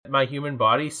my human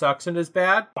body sucks and is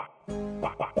bad?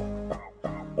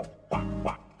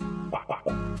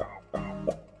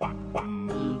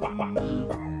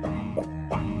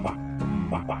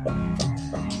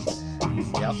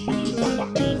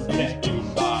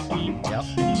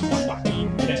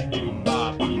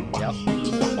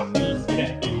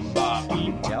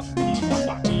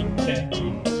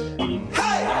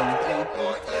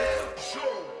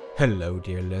 Hello,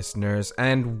 dear listeners,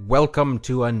 and welcome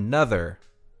to another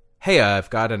Hey, I've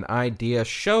Got an Idea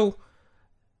show.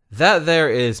 That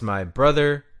there is my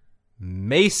brother,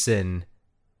 Mason,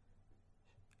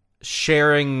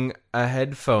 sharing a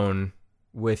headphone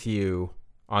with you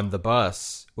on the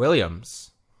bus,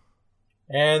 Williams.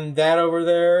 And that over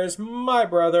there is my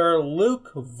brother,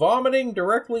 Luke, vomiting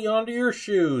directly onto your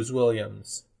shoes,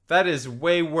 Williams. That is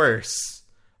way worse.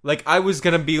 Like, I was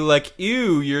gonna be like,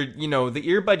 ew, the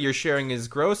earbud you're sharing is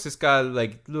gross. It's got,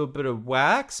 like, a little bit of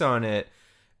wax on it.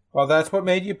 Well, that's what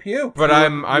made you puke. But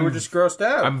you were just grossed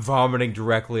out. I'm vomiting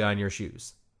directly on your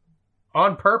shoes.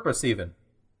 On purpose, even.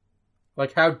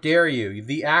 Like, how dare you?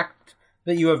 The act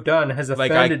that you have done has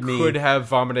offended me. Like, I could have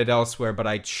vomited elsewhere, but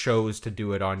I chose to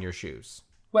do it on your shoes.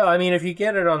 Well, I mean, if you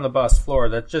get it on the bus floor,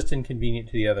 that's just inconvenient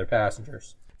to the other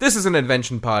passengers. This is an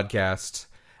invention podcast.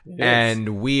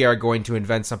 And we are going to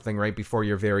invent something right before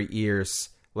your very ears.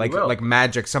 Like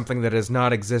magic, something that has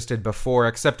not existed before,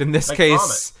 except in this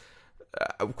case...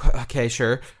 okay,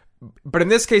 sure. But in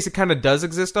this case, it kind of does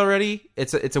exist already.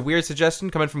 It's a weird suggestion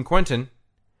coming from Quentin.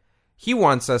 He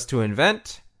wants us to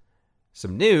invent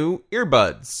some new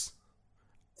earbuds.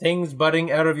 Things budding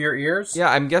out of your ears? Yeah,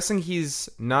 I'm guessing he's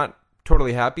not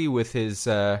totally happy with his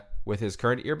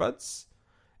current earbuds.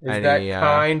 Is that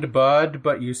kind bud,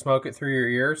 but you smoke it through your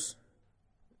ears?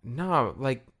 No,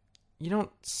 like, you don't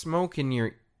smoke in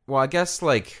your... Well, I guess,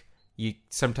 like, you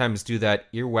sometimes do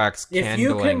that earwax candling. If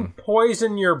you can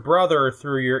poison your brother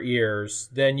through your ears,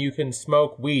 then you can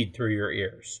smoke weed through your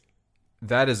ears.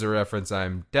 That is a reference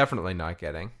I'm definitely not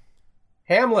getting.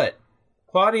 Hamlet.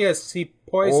 Claudius, he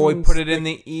poisons... Oh, he put it in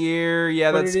the ear. Yeah,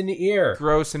 that's it in the ear.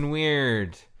 Gross and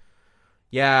weird.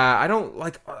 Yeah, I don't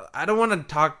want to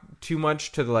talk too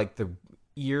much to the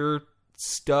ear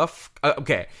stuff.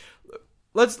 Okay,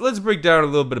 let's break down a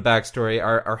little bit of backstory.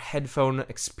 Our headphone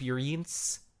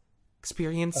experiences.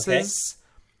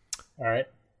 Okay. All right.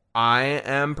 I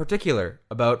am particular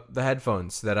about the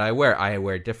headphones that I wear. I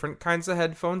wear different kinds of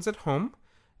headphones at home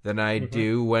than I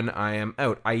do when I am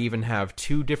out. I even have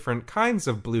 2 different kinds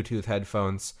of Bluetooth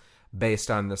headphones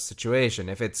based on the situation.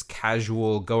 If it's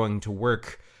casual going to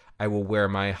work, I will wear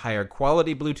my higher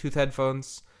quality Bluetooth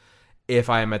headphones.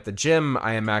 If I am at the gym,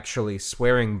 I am actually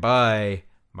swearing by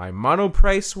my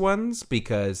monoprice ones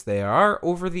because they are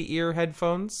over-the-ear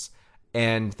headphones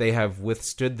and they have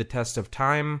withstood the test of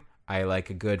time. I like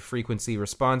a good frequency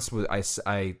response.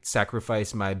 I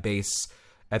sacrifice my bass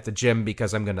at the gym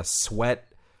because I'm going to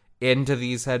sweat into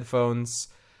these headphones.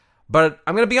 But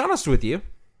I'm going to be honest with you.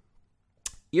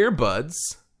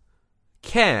 Earbuds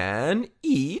can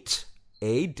eat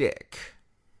a dick.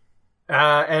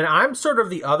 And I'm sort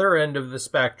of the other end of the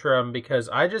spectrum because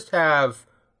I just have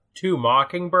 2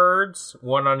 mockingbirds,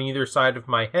 one on either side of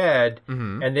my head,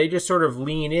 and they just sort of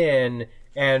lean in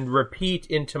and repeat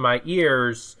into my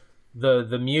ears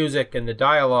the music and the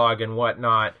dialogue and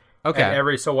whatnot. Okay. And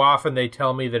every so often they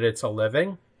tell me that it's a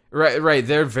living. Right.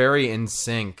 They're very in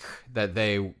sync that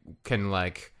they can,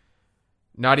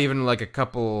 not even a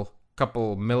couple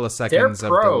milliseconds They're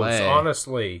pros, of delay.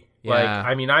 Honestly. Yeah.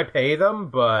 I mean, I pay them,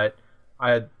 but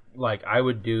I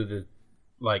would do the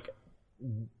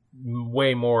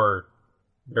way more.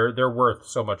 They're worth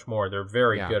so much more. They're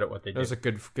very good at what they do. Those are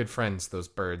good friends, those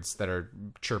birds that are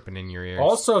chirping in your ears.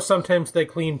 Also, sometimes they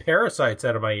clean parasites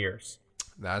out of my ears.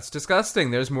 That's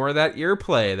disgusting. There's more of that ear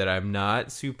play that I'm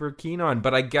not super keen on,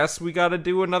 but I guess we got to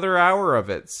do another hour of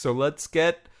it. So let's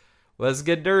get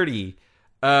dirty.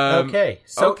 Okay.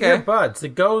 Earbuds.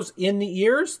 It goes in the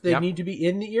ears? They need to be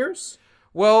in the ears?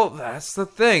 Well, that's the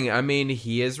thing. I mean,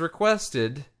 he has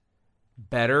requested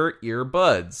better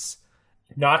earbuds.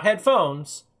 Not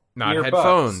headphones. Not earbuds.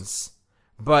 headphones.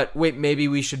 But wait, maybe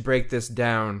we should break this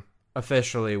down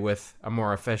officially with a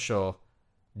more official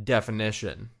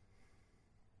definition.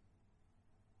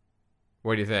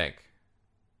 What do you think?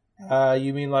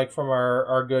 You mean like from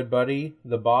our good buddy,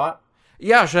 the bot?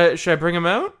 Yeah, should I bring him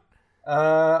out?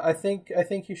 I think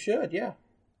you should, yeah.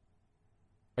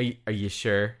 Are you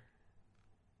sure?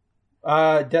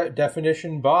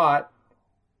 Definition bot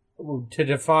to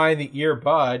define the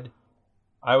earbud.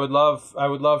 I would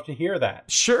love to hear that.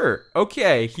 Sure.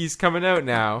 Okay, he's coming out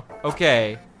now.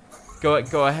 Okay.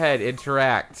 Go ahead,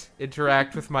 interact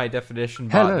with my definition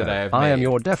bot Hello, that I have made. I am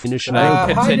your definition Hi,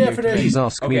 robot. definition. Please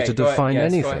ask me to define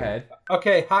anything. Go ahead.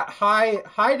 Okay,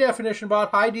 hi, definition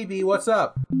bot. Hi, DB. What's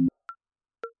up?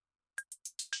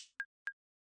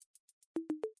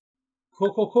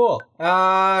 Cool.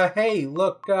 Hey,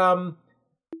 look,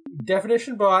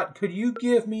 definition bot. Could you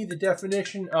give me the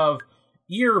definition of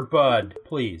earbud,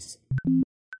 please?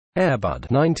 Airbud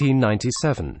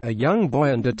 1997. A young boy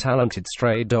and a talented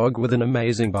stray dog with an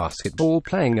amazing basketball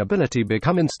playing ability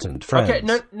become instant friends. Okay,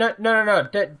 no.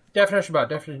 Definition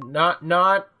bot.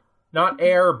 Not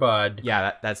airbud.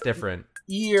 Yeah, that's different.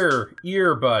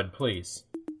 Earbud, please.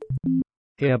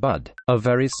 Earbud. A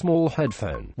very small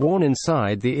headphone worn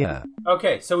inside the ear.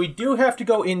 Okay, so we do have to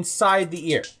go inside the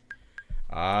ear.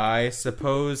 I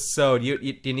suppose so. Do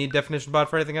you need definition bot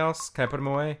for anything else? Can I put them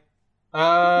away?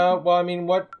 Well, I mean,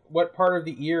 what part of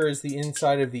the ear is the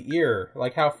inside of the ear?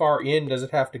 Like, how far in does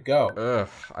it have to go? Ugh.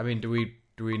 I mean, do we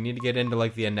need to get into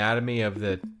like the anatomy of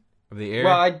the ear?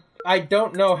 Well, I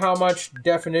don't know how much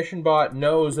definition bot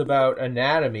knows about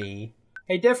anatomy.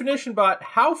 Hey, definition bot,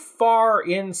 how far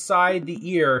inside the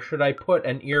ear should I put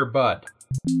an earbud?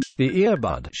 The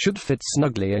earbud should fit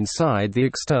snugly inside the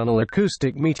external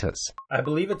acoustic meters. I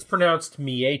believe it's pronounced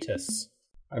meatus.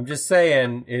 I'm just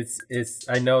saying, it's.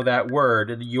 I know that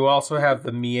word. You also have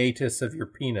the meatus of your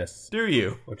penis. Do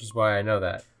you? Which is why I know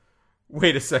that.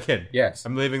 Wait a second. Yes.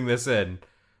 I'm leaving this in.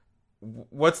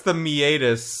 What's the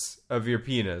meatus of your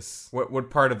penis? What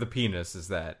part of the penis is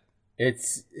that?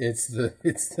 It's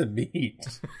the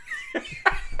meat.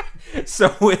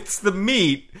 So it's the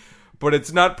meat, but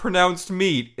it's not pronounced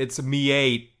meat. It's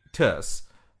meatus.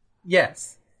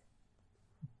 Yes.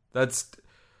 That's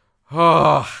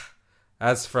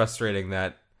frustrating.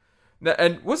 That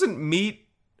and wasn't meat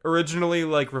originally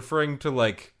like referring to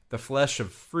like the flesh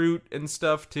of fruit and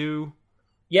stuff too?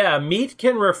 Yeah, meat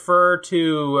can refer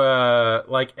to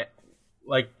like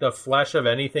the flesh of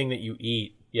anything that you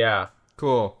eat. Yeah.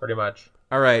 Cool. Pretty much.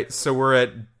 All right, so we're at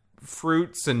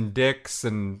fruits and dicks,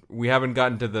 and we haven't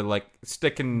gotten to the like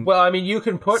sticking. Well, I mean, you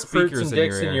can put fruits and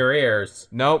dicks in your ears.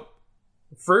 Nope.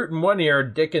 Fruit in one ear,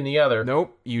 dick in the other.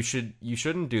 Nope. You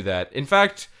shouldn't do that. In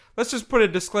fact, let's just put a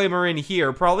disclaimer in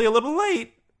here. Probably a little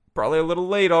late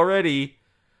already.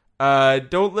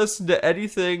 Don't listen to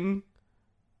anything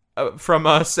from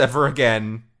us ever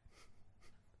again.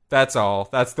 That's all.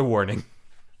 That's the warning.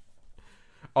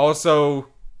 Also,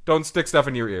 don't stick stuff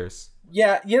in your ears.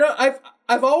 Yeah, you know,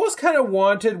 I've always kind of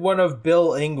wanted one of Bill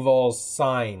Engvall's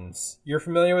signs. You're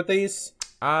familiar with these?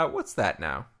 What's that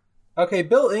now? Okay,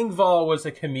 Bill Engvall was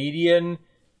a comedian.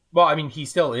 Well, I mean, he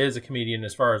still is a comedian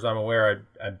as far as I'm aware.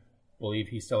 I believe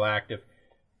he's still active.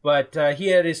 But he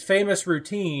had his famous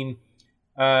routine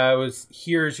was,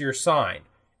 here's your sign.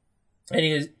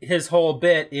 And his whole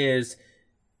bit is,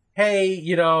 hey,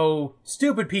 you know,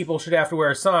 stupid people should have to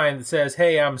wear a sign that says,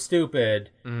 hey, I'm stupid.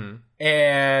 Mm-hmm.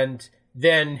 And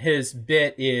then his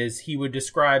bit is he would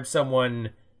describe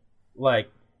someone, like,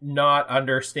 not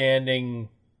understanding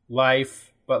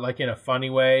life, but, like, in a funny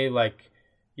way. Like,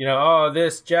 you know, oh,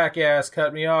 this jackass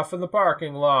cut me off in the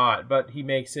parking lot. But he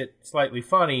makes it slightly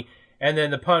funny. And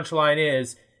then the punchline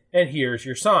is, and here's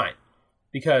your sign.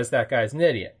 Because that guy's an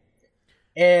idiot.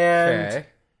 And okay.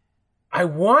 I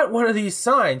want one of these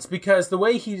signs because the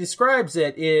way he describes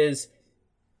it is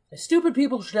stupid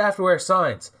people should have to wear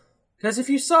signs. Because if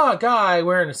you saw a guy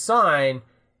wearing a sign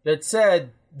that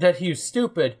said that he was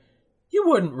stupid, you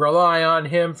wouldn't rely on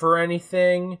him for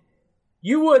anything.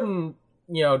 You wouldn't,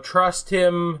 you know, trust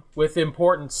him with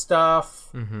important stuff.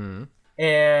 Mm-hmm.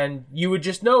 And you would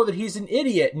just know that he's an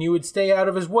idiot and you would stay out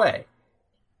of his way.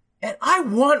 And I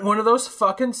want one of those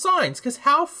fucking signs, because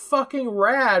how fucking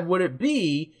rad would it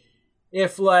be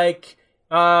if, like,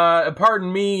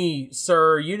 pardon me,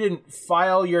 sir, you didn't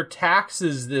file your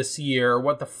taxes this year,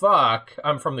 what the fuck,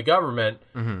 I'm from the government,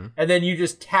 mm-hmm. and then you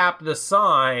just tap the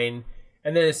sign,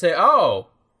 and then they say, oh,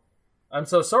 I'm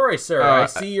so sorry, sir, I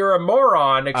see you're a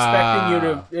moron, expecting you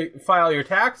to file your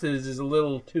taxes is a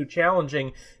little too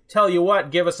challenging. Tell you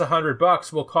what, give us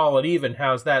 $100, we'll call it even,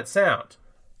 how's that sound?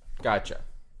 Gotcha.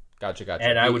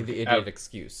 And the idiot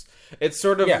excuse. It's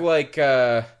sort of like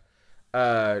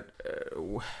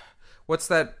what's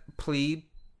that plea?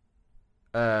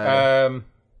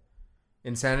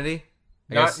 Insanity?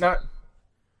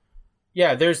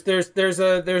 Yeah, there's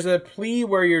a plea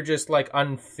where you're just like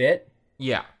unfit.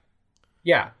 Yeah.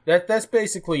 Yeah, that's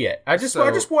basically it. I just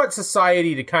want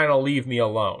society to kind of leave me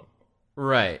alone.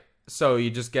 Right. So you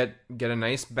just get a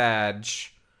nice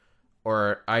badge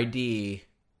or ID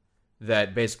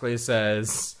that basically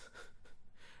says,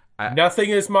 Nothing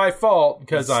is my fault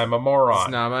because I'm a moron.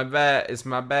 It's not my bad. It's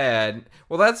my bad.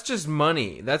 Well, that's just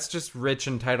money. That's just rich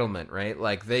entitlement, right?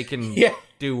 Like, they can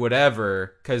do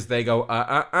whatever because they go,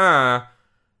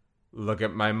 look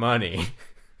at my money.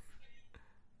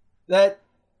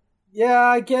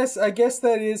 I guess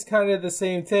that is kind of the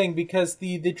same thing, because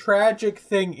the tragic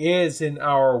thing is in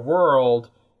our world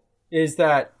is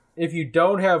that if you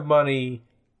don't have money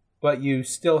but you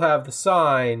still have the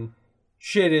sign,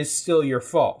 shit is still your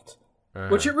fault.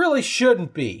 Which it really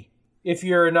shouldn't be if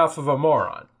you're enough of a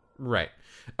moron. Right.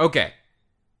 Okay.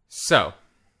 So.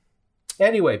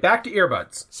 Anyway, back to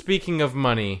earbuds. Speaking of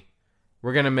money,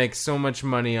 we're going to make so much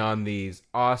money on these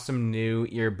awesome new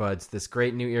earbuds, this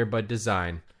great new earbud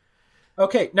design.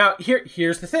 Okay, now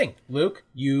here's the thing. Luke,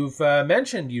 you've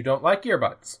mentioned you don't like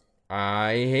earbuds.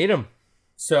 I hate them.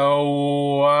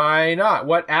 So why not?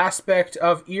 What aspect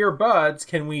of earbuds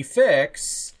can we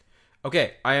fix?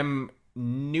 Okay, I am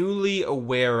newly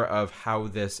aware of how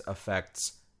this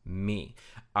affects me.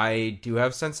 I do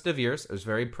have sensitive ears. I was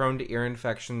very prone to ear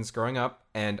infections growing up,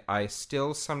 and I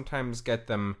still sometimes get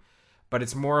them, but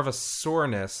it's more of a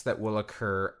soreness that will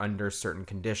occur under certain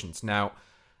conditions. Now,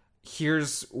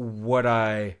 here's what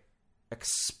I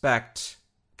expect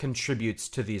contributes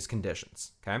to these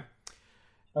conditions, okay?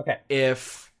 Okay.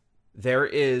 If there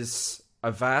is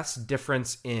a vast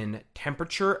difference in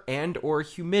temperature and or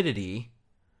humidity...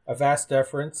 A vast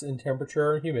difference in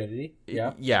temperature and humidity,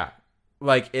 yeah. Yeah.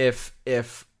 Like, if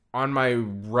on my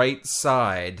right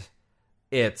side,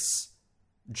 it's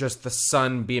just the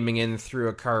sun beaming in through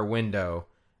a car window,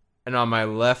 and on my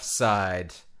left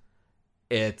side,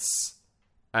 it's...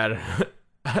 I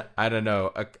don't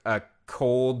know, a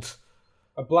cold...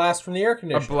 A blast from the air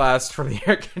conditioner. A blast from the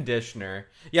air conditioner.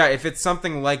 Yeah, if it's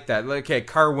something like that. Okay,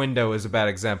 car window is a bad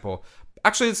example.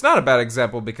 Actually, it's not a bad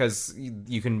example because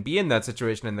you can be in that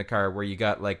situation in the car where you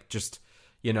got, like, just,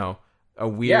 you know, a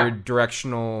weird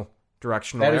directional air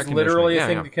conditioner. That is literally a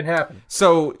thing that can happen.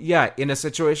 So, yeah, in a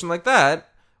situation like that,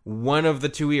 one of the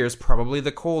two ears, probably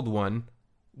the cold one,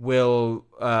 will,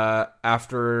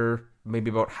 after maybe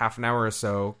about half an hour or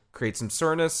so, create some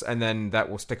soreness, and then that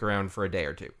will stick around for a day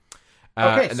or two.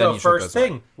 Okay, so first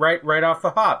thing, right off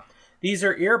the hop, these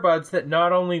are earbuds that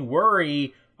not only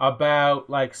worry about,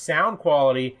 like, sound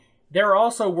quality, they're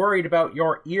also worried about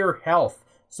your ear health.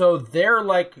 So they're,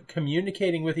 like,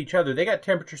 communicating with each other. They got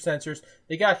temperature sensors,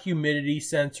 they got humidity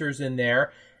sensors in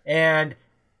there, and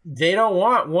they don't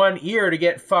want one ear to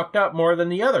get fucked up more than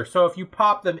the other. So if you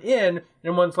pop them in,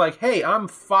 and one's like, hey, I'm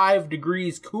 5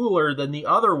 degrees cooler than the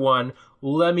other one,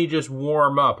 let me just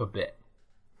warm up a bit.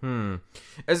 It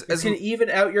can even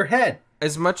out your head.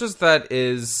 As much as that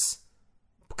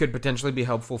could potentially be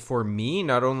helpful for me,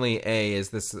 not only is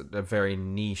this a very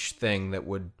niche thing that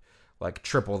would, like,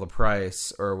 triple the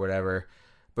price or whatever,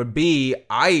 but B,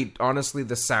 I honestly,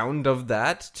 the sound of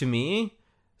that to me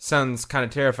sounds kind of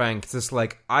terrifying, because it's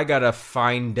like, I gotta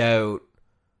find out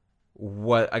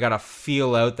I gotta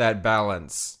feel out that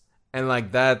balance, and,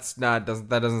 like, that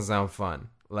doesn't sound fun.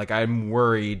 Like, I'm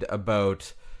worried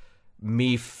about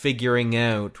me figuring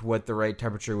out what the right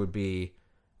temperature would be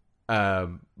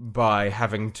by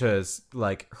having to,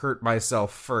 like, hurt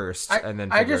myself first and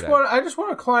then figure it out. I just want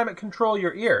to climate control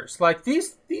your ears. Like,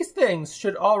 these things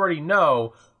should already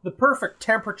know the perfect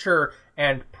temperature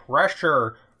and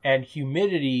pressure and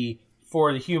humidity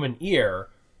for the human ear.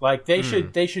 Like, they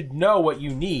should know what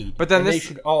you need, but then they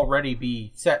should already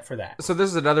be set for that. So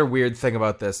this is another weird thing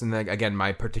about this, and then, again,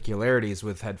 my particularities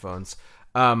with headphones.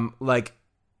 Like,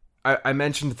 I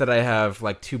mentioned that I have,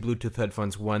 like, 2 Bluetooth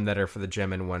headphones, one that are for the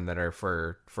gym and one that are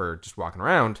for just walking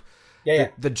around. Yeah.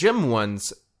 The gym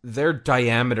ones, their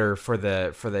diameter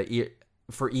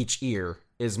for each ear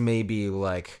is maybe,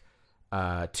 like,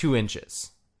 2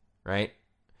 inches, right?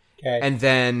 Okay. And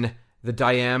then the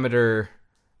diameter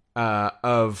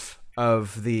of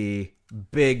the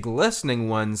big listening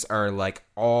ones are, like,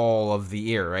 all of the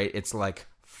ear, right? It's like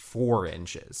 4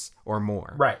 inches or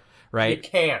more. Right. Right? The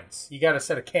cans. You got a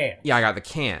set of cans. Yeah, I got the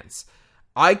cans.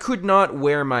 I could not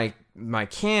wear my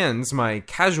cans, my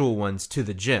casual ones, to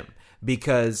the gym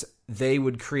because they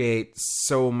would create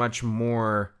so much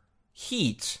more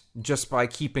heat just by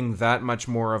keeping that much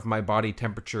more of my body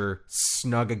temperature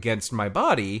snug against my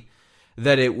body,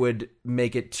 that it would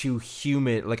make it too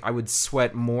humid. Like, I would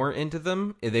sweat more into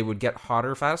them. They would get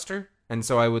hotter faster. And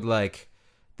so I would, like,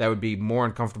 that would be more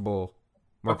uncomfortable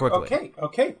more quickly.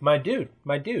 Okay. My dude.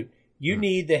 You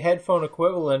need the headphone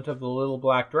equivalent of the little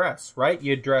black dress, right?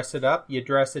 You dress it up, you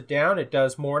dress it down. It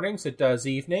does mornings, it does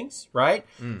evenings, right?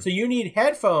 So you need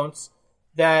headphones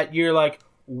that you're like,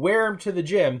 wear them to the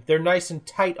gym. They're nice and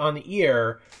tight on the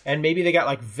ear, and maybe they got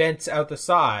like vents out the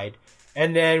side.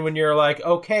 And then when you're like,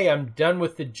 okay, I'm done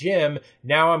with the gym,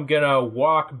 now I'm gonna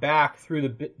walk back through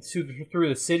the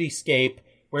cityscape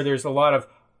where there's a lot of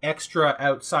extra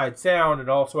outside sound, and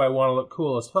also I want to look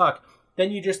cool as fuck.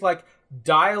 Then you just like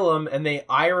dial them, and they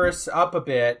iris up a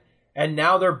bit, and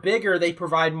now they're bigger. They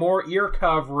provide more ear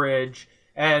coverage,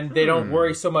 and they don't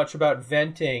worry so much about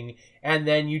venting. And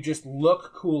then you just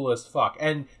look cool as fuck.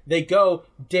 And they go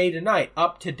day to night,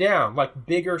 up to down, like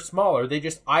bigger, smaller. They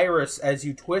just iris as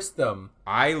you twist them.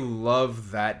 I love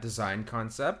that design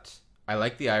concept. I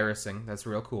like the irising. That's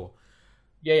real cool.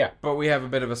 Yeah. But we have a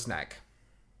bit of a snag.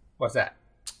 What's that?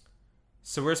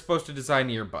 So we're supposed to design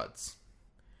earbuds.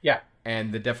 Yeah.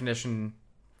 And the definition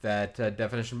that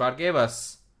Definition Bot gave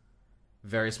us,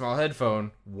 very small headphone,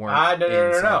 weren't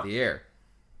inside the ear.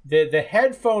 The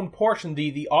headphone portion,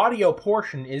 the audio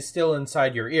portion is still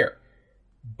inside your ear.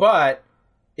 But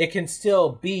it can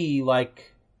still be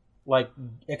like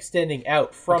extending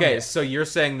out from it. Okay, so you're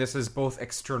saying this is both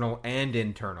external and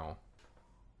internal.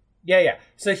 Yeah.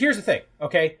 So here's the thing,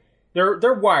 okay?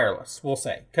 They're wireless, we'll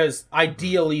say, because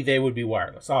ideally they would be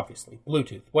wireless, obviously.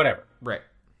 Bluetooth, whatever. Right.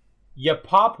 You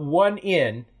pop one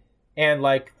in, and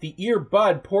like the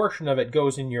earbud portion of it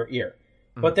goes in your ear.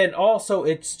 But then also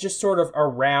it's just sort of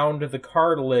around the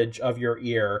cartilage of your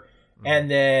ear. And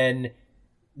then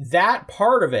that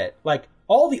part of it, like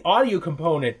all the audio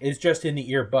component is just in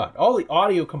the earbud. All the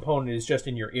audio component is just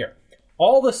in your ear.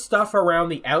 All the stuff around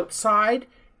the outside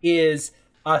is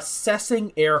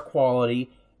assessing air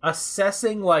quality,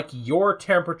 assessing like your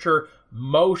temperature,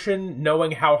 motion,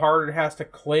 knowing how hard it has to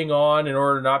cling on in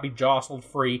order to not be jostled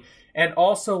free, and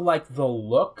also like the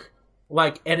look.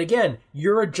 Like, and again,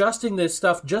 you're adjusting this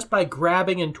stuff just by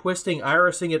grabbing and twisting,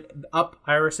 irising it up,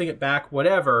 irising it back,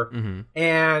 whatever.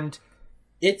 And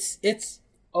it's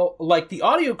like the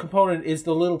audio component is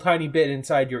the little tiny bit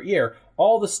inside your ear.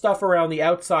 All the stuff around the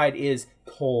outside is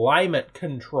climate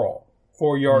control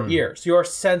for your ears, your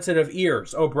sensitive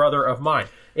ears, oh brother of mine.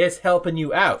 It's helping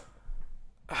you out.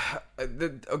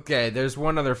 Okay, there's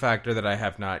one other factor that I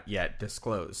have not yet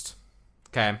disclosed.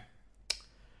 Okay.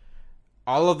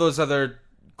 All of those other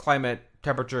climate,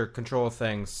 temperature control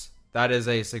things, that is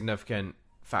a significant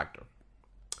factor.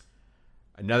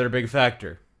 Another big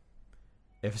factor.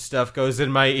 If stuff goes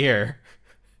in my ear,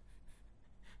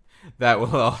 that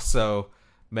will also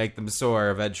make them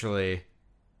sore eventually.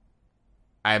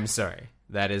 I'm sorry.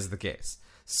 That is the case.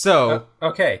 So...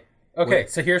 Okay,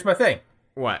 so here's my thing.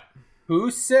 What?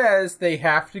 Who says they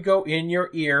have to go in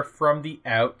your ear from the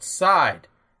outside?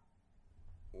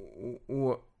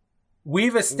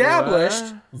 We've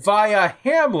established via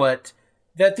Hamlet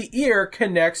that the ear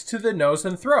connects to the nose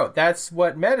and throat. That's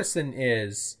what medicine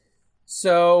is.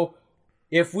 So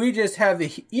if we just have the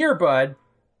earbud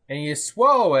and you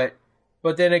swallow it,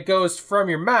 but then it goes from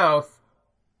your mouth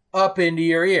up into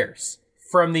your ears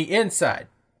from the inside.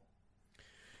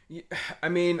 I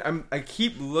mean, I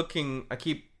keep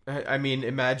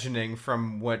imagining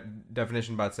from what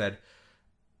Definition Bot said.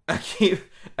 I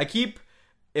keep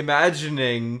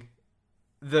imagining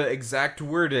the exact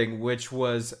wording, which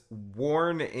was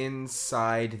worn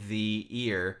inside the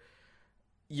ear.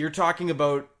 You're talking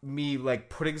about me, like,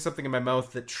 putting something in my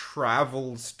mouth that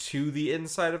travels to the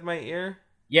inside of my ear?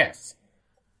 Yes.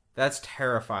 That's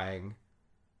terrifying.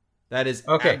 That is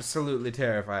absolutely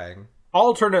terrifying.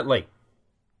 Alternately,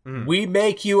 we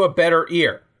make you a better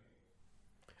ear.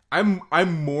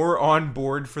 I'm more on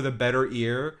board for the better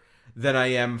ear than I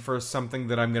am for something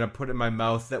that I'm going to put in my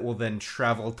mouth that will then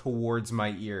travel towards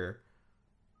my ear.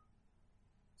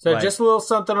 So just a little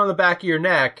something on the back of your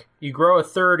neck, you grow a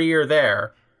third ear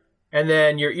there, and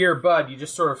then your earbud, you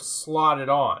just sort of slot it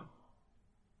on.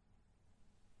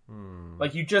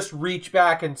 Like you just reach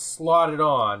back and slot it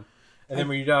on, and then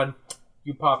when you're done,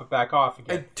 you pop it back off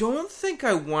again. I don't think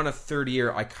I want a third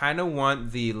ear. I kind of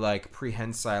want the, like,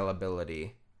 prehensile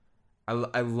ability.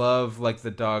 I love, like,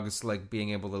 the dogs, like,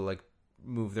 being able to, like,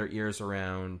 move their ears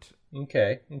around.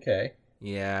 Okay.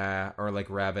 Yeah, or, like,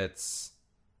 rabbits.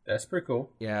 That's pretty cool.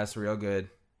 Yeah, it's real good.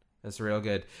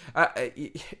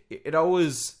 It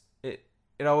always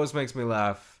makes me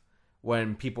laugh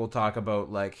when people talk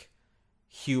about, like,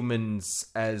 humans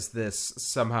as this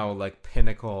somehow, like,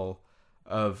 pinnacle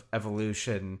of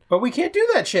evolution. But we can't do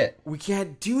that shit. We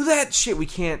can't do that shit. We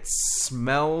can't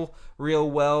smell real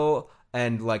well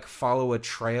and, like, follow a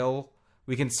trail.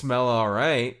 We can smell all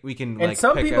right. We can, like, and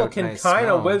some pick people out can nice kind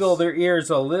of smells. wiggle their ears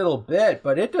a little bit,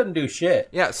 but it doesn't do shit.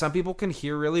 Yeah, some people can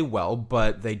hear really well,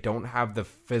 but they don't have the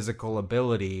physical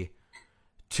ability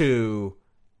to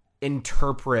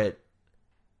interpret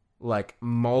like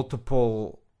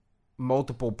multiple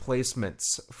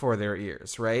placements for their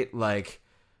ears, right? Like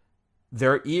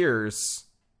their ears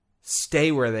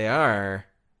stay where they are.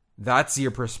 That's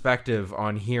your perspective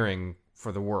on hearing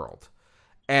for the world.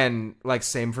 And like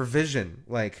same for vision,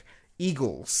 like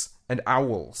eagles and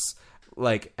owls,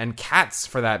 like, and cats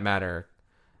for that matter.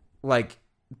 Like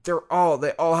they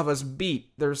all have us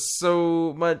beat. They're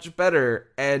so much better.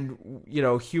 And you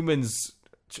know, humans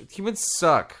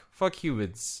suck. Fuck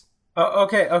humans.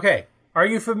 Okay. Are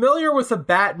you familiar with the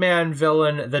Batman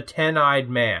villain, the Ten-Eyed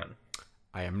Man?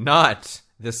 I am not.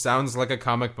 This sounds like a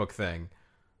comic book thing.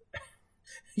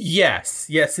 Yes,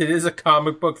 it is a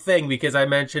comic book thing because I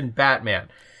mentioned Batman.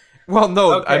 Well,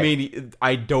 no, okay. I mean,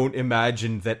 I don't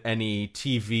imagine that any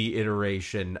TV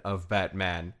iteration of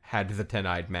Batman had the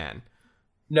Ten-Eyed Man.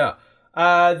 No.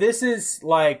 This is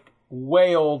like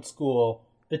way old school.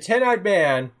 The Ten-Eyed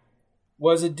Man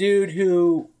was a dude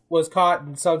who was caught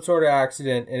in some sort of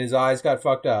accident and his eyes got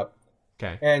fucked up.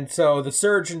 Okay. And so the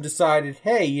surgeon decided,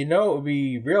 hey, you know, it would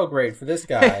be real great for this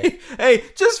guy. Hey,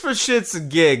 just for shits and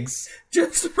gigs.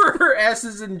 Just for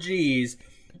S's and G's,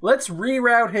 let's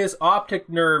reroute his optic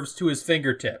nerves to his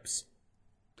fingertips.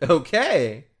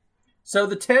 Okay. So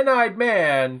the Ten-Eyed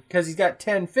Man, because he's got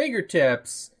 10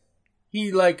 fingertips,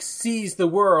 he like sees the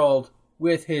world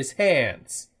with his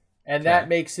hands. And that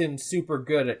makes him super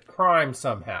good at crime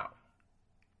somehow.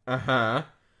 Uh-huh.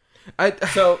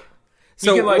 So he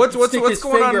can, like, what's stick his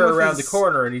going on finger with around the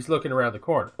corner, and he's looking around the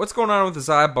corner. What's going on with his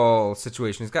eyeball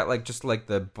situation? He's got like just like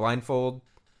the blindfold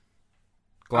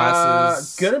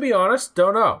glasses. Gonna be honest,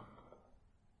 don't know.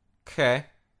 Okay.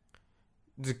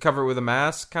 Does it cover it with a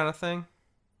mask kind of thing?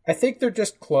 I think they're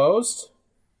just closed.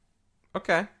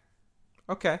 Okay.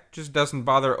 Just doesn't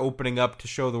bother opening up to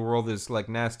show the world his like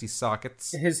nasty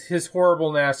sockets. His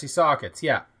horrible nasty sockets,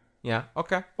 yeah. Yeah,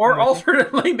 okay. Or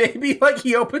alternately, maybe like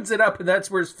he opens it up and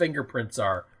that's where his fingerprints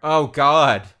are. Oh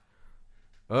God.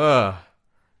 Ugh.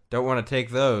 Don't want to take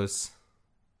those.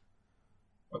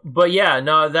 But yeah,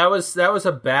 no, that was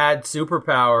a bad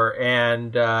superpower,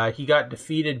 and he got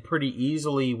defeated pretty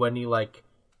easily when he like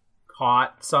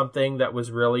caught something that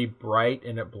was really bright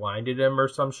and it blinded him or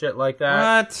some shit like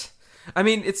that. What? I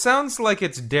mean, it sounds like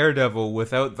it's Daredevil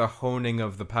without the honing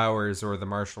of the powers or the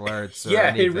martial arts. Or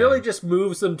anything. It really just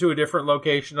moves them to a different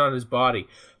location on his body.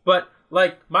 But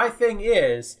like, my thing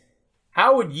is,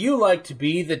 how would you like to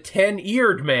be the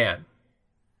 10-eared man?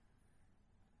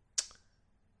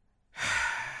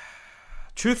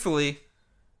 Truthfully,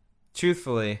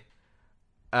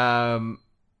 I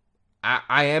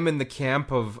am in the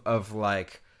camp of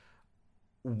like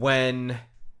when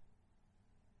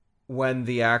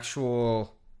the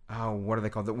actual what are they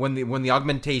called? When the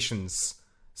augmentations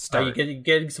start. Are you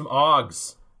getting some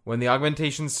Augs? When the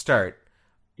augmentations start.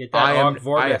 Get that Aug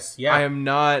Vortis, yeah. I am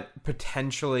not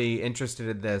potentially interested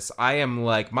in this. I am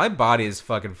like, my body is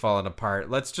fucking falling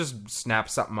apart. Let's just snap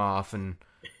something off and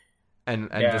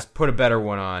just put a better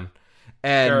one on.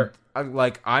 And sure. I'm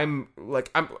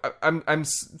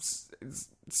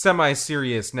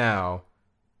semi-serious now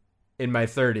in my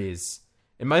 30s.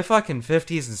 In my fucking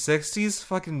 50s and 60s,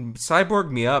 fucking cyborg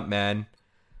me up, man.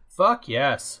 Fuck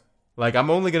yes. Like,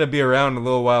 I'm only gonna be around a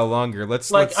little while longer.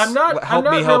 I'm not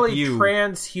really you.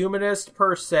 transhumanist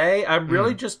per se. I'm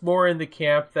really just more in the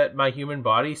camp that my human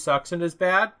body sucks and is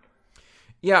bad.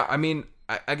 Yeah, I mean,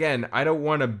 I don't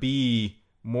want to be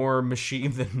more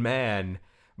machine than man,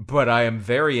 but I am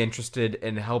very interested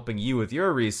in helping you with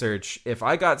your research. If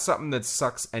I got something that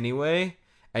sucks anyway,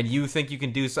 and you think you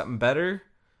can do something better,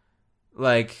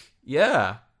 like,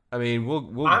 yeah, I mean, we'll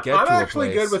get to a place. I'm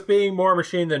actually good with being more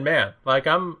machine than man. Like,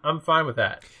 I'm fine with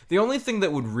that. The only thing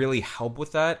that would really help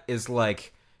with that is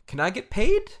like, can I get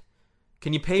paid?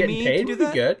 Can you pay me to do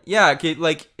that? Be good. Yeah, okay,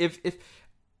 like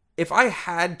if I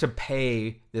had to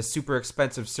pay this super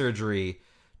expensive surgery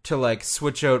to like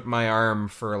switch out my arm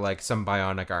for like some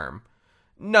bionic arm.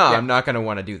 No, yeah. I'm not going to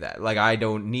want to do that. Like, I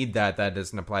don't need that. That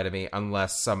doesn't apply to me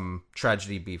unless some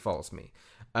tragedy befalls me.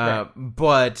 Right.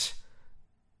 But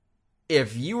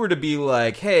if you were to be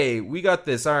like, hey, we got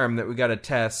this arm that we got to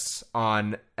test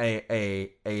on a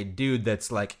dude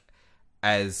that's like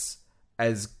as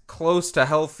close to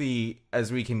healthy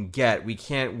as we can get. We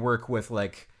can't work with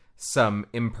like some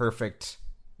imperfect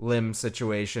limb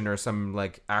situation or some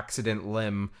like accident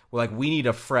limb. Like, we need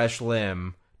a fresh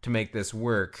limb to make this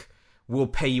work. We'll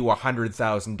pay you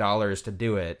 $100,000 to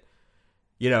do it.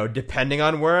 You know, depending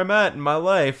on where I'm at in my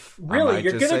life. Really?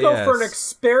 You're going to go for an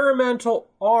experimental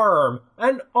arm.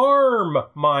 An arm,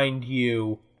 mind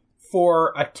you,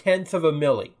 for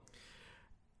 $0.1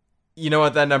 You know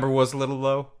what? That number was a little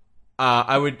low.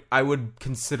 I would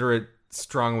consider it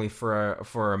strongly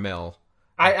for a mil.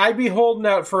 I'd be holding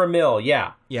out for $1 million,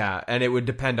 yeah. Yeah, and it would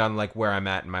depend on like where I'm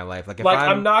at in my life. Like if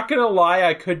I'm not gonna lie,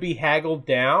 I could be haggled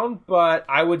down, but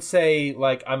I would say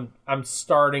like I'm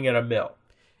starting at $1 million.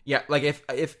 Yeah, like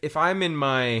if I'm in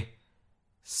my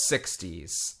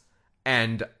 60s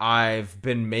and I've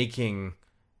been making,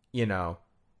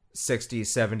 60,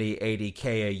 70,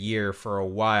 80K a year for a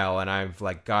while, and I've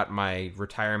like got my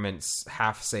retirements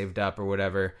half saved up or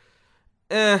whatever,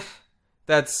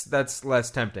 that's less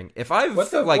tempting. If I've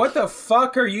what the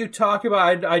fuck are you talking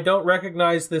about? I don't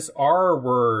recognize this R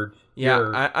word.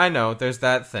 Yeah, I know there's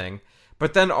that thing,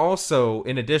 but then also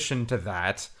in addition to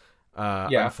that,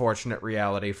 unfortunate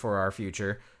reality for our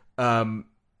future.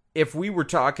 If we were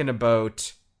talking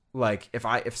about like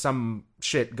if some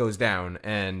shit goes down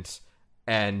and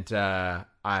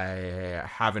I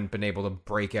haven't been able to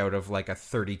break out of like a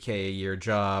 30K a year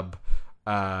job,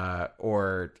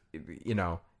 or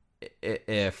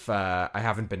if I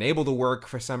haven't been able to work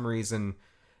for some reason,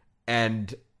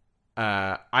 and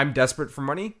I'm desperate for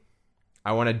money,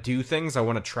 I want to do things, I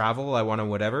want to travel, I want to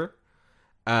whatever.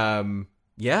 $1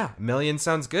 million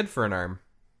sounds good for an arm.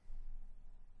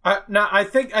 Now I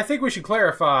think we should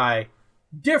clarify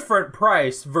different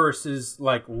price versus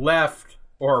like left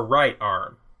or right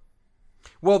arm.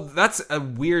 Well, that's a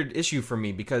weird issue for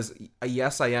me because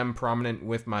yes, I am prominent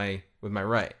with my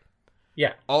right.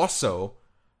 Yeah. Also,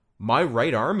 my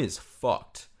right arm is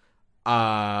fucked.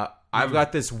 I've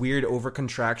got this weird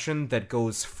overcontraction that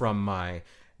goes from my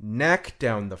neck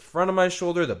down the front of my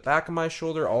shoulder, the back of my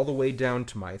shoulder, all the way down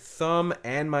to my thumb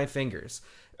and my fingers.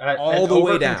 All the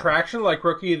way down. Overcontraction like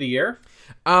Rookie of the Year?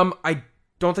 I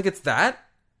don't think it's that.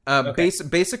 Okay.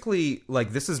 Basically,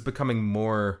 like, this is becoming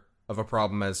more of a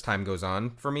problem as time goes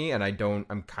on for me, and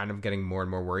I'm kind of getting more and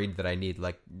more worried that I need,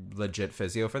 like, legit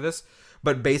physio for this.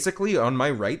 But basically, on my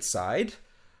right side,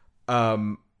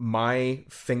 my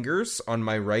fingers on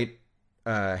my right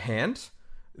hand,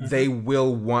 they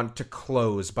will want to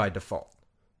close by default.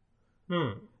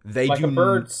 They like do a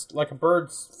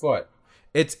bird's foot.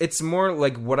 It's more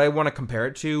like what I want to compare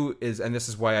it to is, and this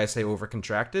is why I say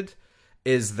overcontracted,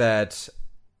 is that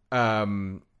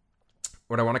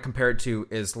what I want to compare it to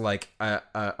is like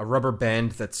a rubber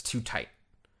band that's too tight.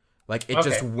 Like it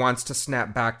just wants to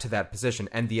snap back to that position.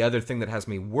 And the other thing that has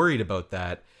me worried about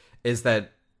that is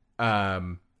that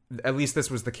at least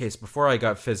this was the case before I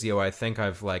got physio. I think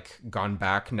I've like gone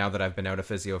back now that I've been out of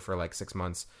physio for like 6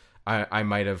 months. I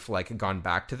might have like gone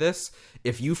back to this.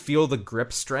 If you feel the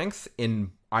grip strength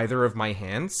in either of my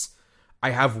hands, I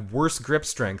have worse grip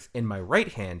strength in my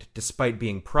right hand, despite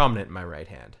being prominent in my right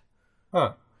hand.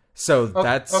 Huh. So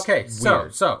that's okay.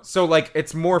 Weird. So like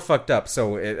it's more fucked up.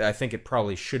 So I think it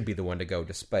probably should be the one to go,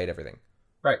 despite everything.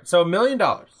 Right. So $1 million,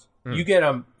 you get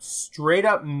a straight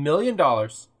up $1 million,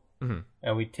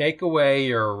 and we take away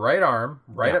your right arm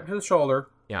right up to the shoulder.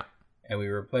 Yeah. And we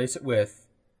replace it with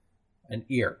an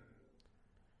ear.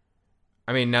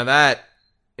 I mean, now that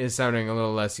is sounding a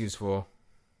little less useful.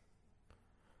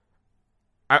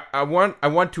 I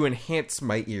want to enhance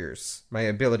my ears, my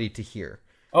ability to hear.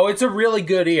 Oh, it's a really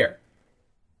good ear.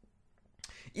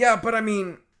 Yeah, but I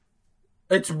mean,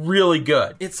 it's really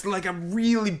good. It's like a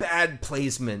really bad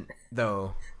placement,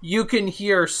 though. You can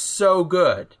hear so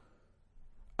good.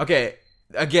 Okay,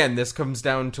 again, this comes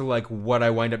down to like what I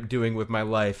wind up doing with my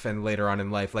life and later on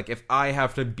in life. Like if I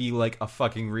have to be like a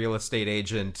fucking real estate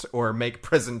agent or make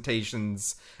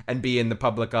presentations and be in the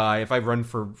public eye, if I run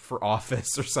for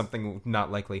office or something, not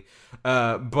likely.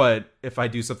 But if I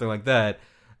do something like that,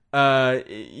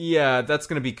 that's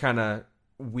going to be kind of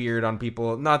weird on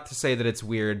people. Not to say that it's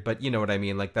weird, but you know what I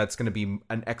mean? Like that's going to be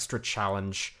an extra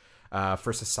challenge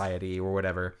for society or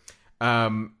whatever.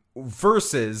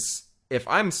 Versus if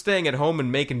I'm staying at home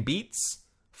and making beats,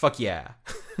 fuck yeah.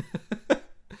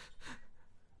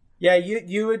 Yeah,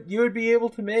 you would be able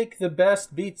to make the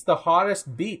best beats, the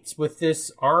hottest beats with this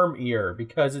arm ear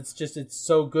because it's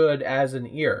so good as an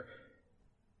ear.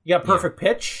 You got perfect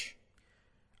pitch.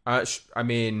 I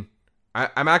mean,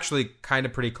 I'm actually kind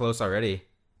of pretty close already.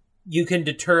 You can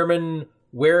determine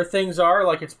where things are,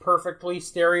 like it's perfectly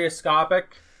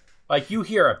stereoscopic. Like you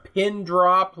hear a pin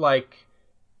drop, like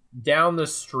down the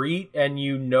street, and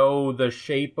you know the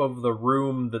shape of the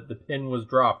room that the pin was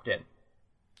dropped in.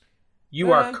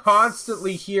 You are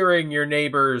constantly hearing your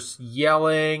neighbors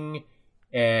yelling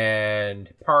and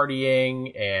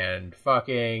partying and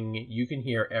fucking. You can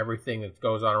hear everything that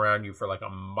goes on around you for like a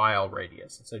mile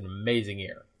radius. It's an amazing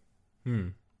ear.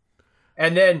 And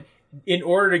then, in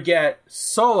order to get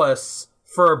solace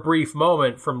for a brief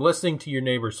moment from listening to your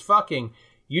neighbors fucking,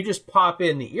 you just pop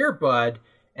in the earbud,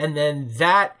 and then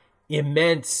that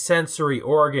immense sensory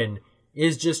organ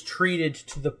is just treated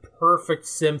to the perfect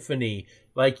symphony.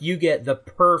 Like, you get the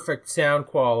perfect sound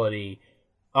quality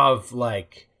of,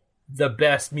 like, the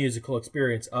best musical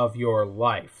experience of your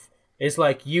life. It's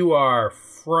like you are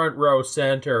front row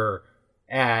center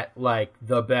at, like,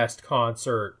 the best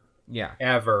concert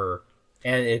ever,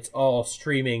 and it's all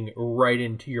streaming right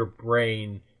into your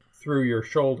brain through your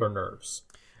shoulder nerves.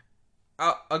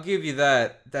 I'll give you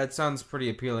that. That sounds pretty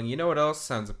appealing. You know what else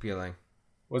sounds appealing?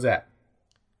 What's that?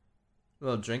 A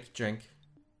little drink.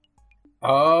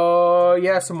 Oh,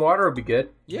 yeah, some water would be good.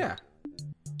 Yeah.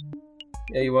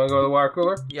 Yeah, you want to go to the water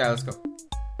cooler? Yeah, let's go.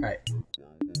 Alright.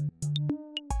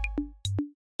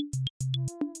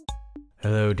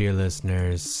 Hello, dear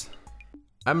listeners.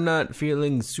 I'm not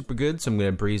feeling super good, so I'm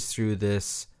going to breeze through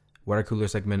this water cooler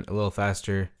segment a little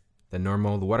faster than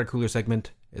normal. The water cooler segment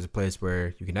is a place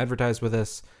where you can advertise with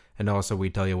us, and also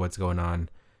we tell you what's going on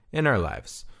in our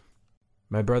lives.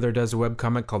 My brother does a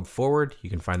webcomic called Forward. You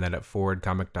can find that at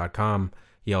forwardcomic.com.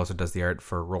 He also does the art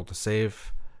for Roll to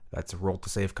Save. That's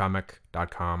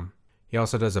rolltosavecomic.com. He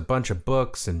also does a bunch of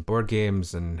books and board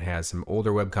games and has some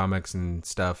older webcomics and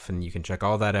stuff, and you can check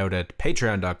all that out at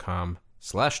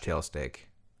patreon.com/tailsteak.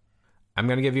 I'm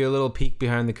going to give you a little peek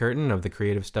behind the curtain of the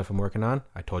creative stuff I'm working on.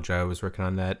 I told you I was working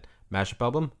on that mashup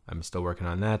album. I'm still working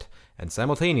on that. And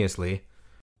simultaneously,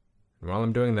 while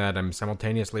I'm doing that, I'm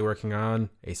simultaneously working on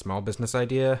a small business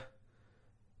idea,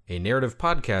 a narrative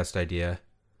podcast idea,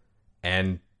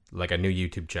 and like a new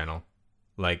YouTube channel.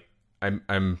 Like,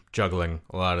 I'm juggling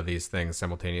a lot of these things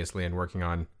simultaneously and working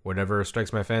on whatever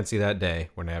strikes my fancy that day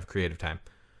when I have creative time.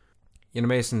 You know,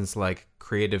 Mason's like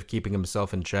creative keeping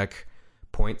himself in check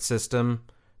point system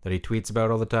that he tweets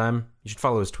about all the time. You should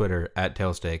follow his Twitter at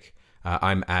Tailsteak.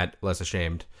 I'm at Less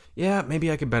Ashamed. Yeah,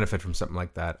 maybe I could benefit from something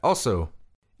like that. Also,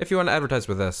 if you want to advertise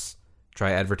with us, try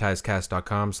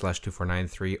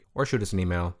advertisecast.com/24993 or shoot us an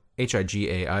email,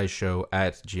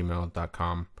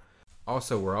 higaishow@gmail.com.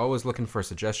 Also, we're always looking for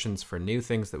suggestions for new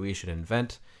things that we should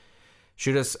invent.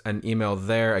 Shoot us an email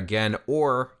there again,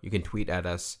 or you can tweet at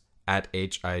us at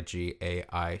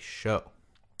higaishow.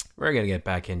 We're going to get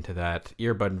back into that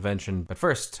earbud invention, but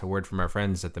first, a word from our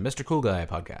friends at the Mr. Cool Guy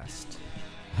podcast.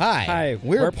 Hi,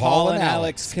 we're Paul and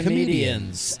Alex,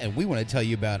 comedians, and we want to tell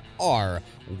you about our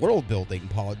world-building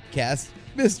podcast,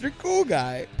 Mr. Cool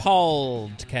Guy.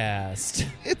 Podcast.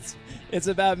 It's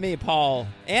about me, Paul,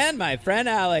 and my friend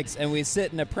Alex, and we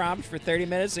sit in a prompt for 30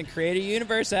 minutes and create a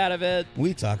universe out of it.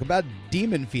 We talk about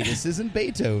demon fetuses and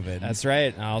Beethoven. That's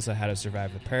right. And also how to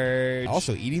survive the purge.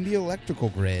 Also eating the electrical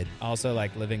grid. Also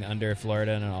like living under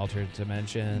Florida in an altered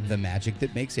dimension. The magic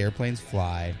that makes airplanes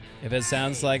fly. If it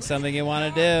sounds like something you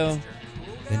want to do,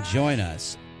 then join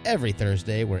us every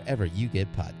Thursday wherever you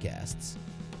get podcasts.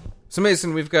 So,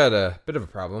 Mason, we've got a bit of a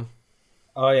problem.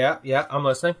 Oh, yeah, I'm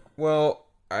listening. Well,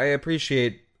 I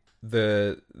appreciate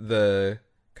the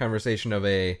conversation of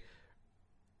a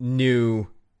new,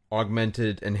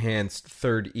 augmented, enhanced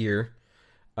third ear.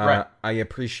 Right. I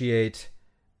appreciate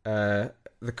the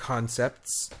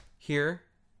concepts here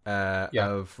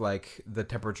of like the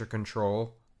temperature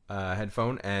control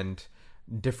headphone and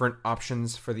different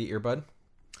options for the earbud.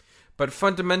 But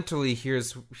fundamentally,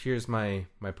 here's my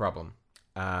problem.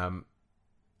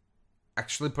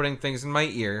 Actually putting things in my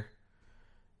ear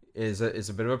is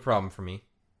a bit of a problem for me,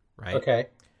 right? Okay.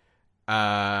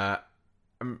 I'm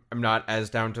not as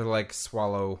down to like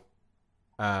swallow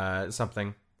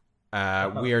something.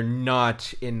 We are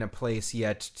not in a place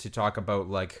yet to talk about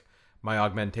like my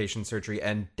augmentation surgery,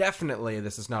 and definitely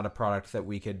this is not a product that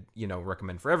we could,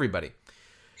 recommend for everybody.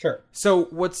 Sure. So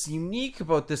what's unique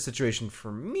about this situation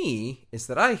for me is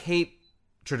that I hate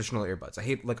traditional earbuds. I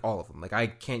hate like all of them. Like I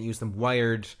can't use them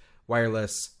wired,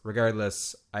 wireless,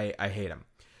 regardless. I hate them.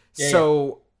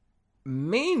 Yeah.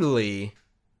 Mainly,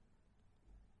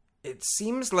 it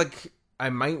seems like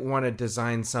I might want to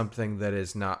design something that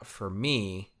is not for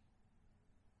me.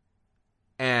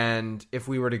 And if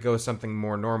we were to go something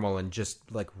more normal and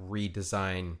just like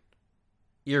redesign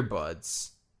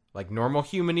earbuds, like normal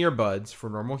human earbuds for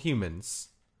normal humans,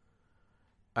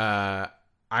 I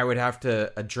would have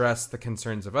to address the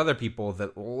concerns of other people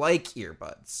that like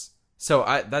earbuds. So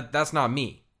that's not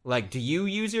me. Like, do you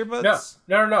use earbuds?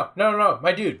 No.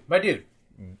 My dude.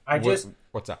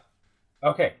 What's up?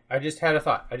 Okay, I just had a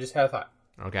thought.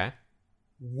 Okay.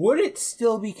 Would it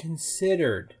still be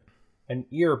considered an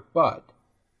earbud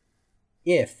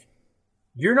if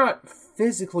you're not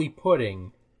physically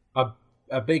putting a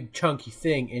big chunky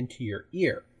thing into your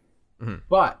ear,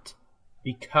 but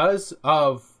because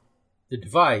of the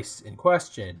device in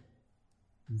question,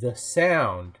 the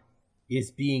sound is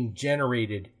being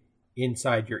generated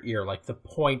inside your ear, like the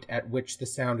point at which the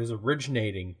sound is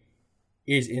originating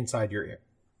is inside your ear.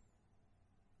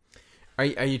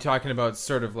 Are you talking about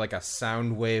sort of like a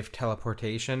sound wave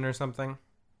teleportation or something?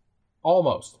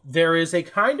 Almost. There is a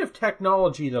kind of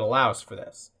technology that allows for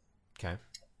this. Okay.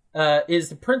 Is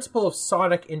the principle of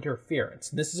sonic interference.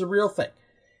 This is a real thing.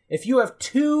 If you have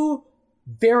two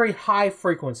very high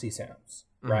frequency sounds,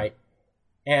 right?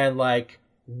 And like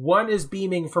one is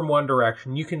beaming from one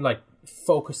direction, you can like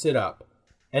focus it up.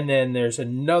 And then there's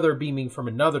another beaming from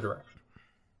another direction.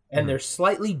 And they're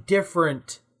slightly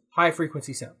different high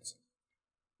frequency sounds.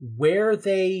 Where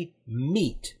they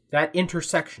meet, that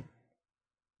intersection,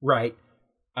 right?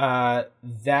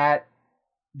 That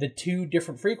the two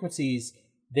different frequencies,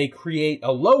 they create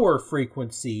a lower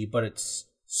frequency, but it's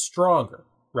stronger,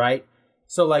 right?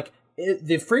 So like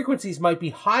the frequencies might be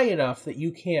high enough that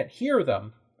you can't hear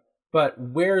them, but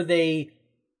where the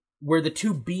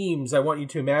two beams, I want you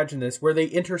to imagine this, where they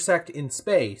intersect in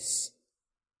space,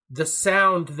 the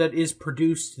sound that is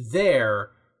produced there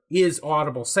is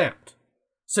audible sound.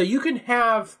 So you can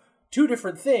have two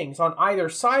different things on either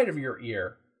side of your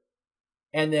ear,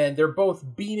 and then they're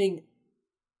both beaming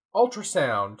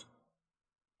ultrasound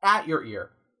at your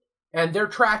ear. And they're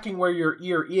tracking where your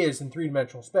ear is in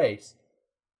three-dimensional space.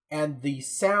 And the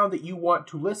sound that you want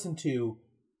to listen to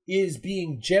is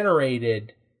being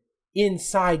generated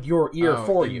inside your ear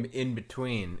for you. In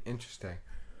between. Interesting.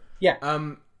 Yeah.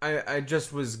 I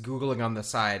just was Googling on the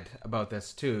side about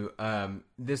this too.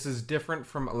 This is different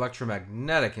from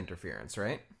electromagnetic interference,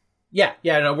 right? Yeah,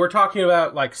 no, we're talking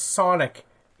about like sonic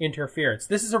interference.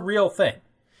 This is a real thing.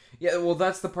 Yeah, well,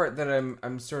 that's the part that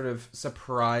I'm sort of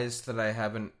surprised that I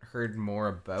haven't heard more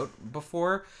about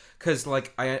before. Because,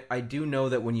 like, I do know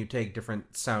that when you take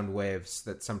different sound waves,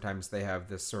 that sometimes they have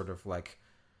this sort of, like,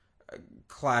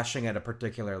 clashing at a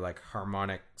particular, like,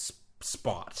 harmonic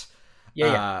spot.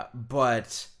 Yeah.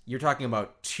 But you're talking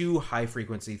about two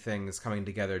high-frequency things coming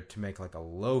together to make, like, a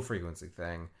low-frequency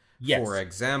thing, yes, for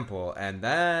example. And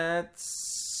that's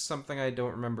something I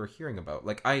don't remember hearing about.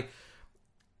 Like, I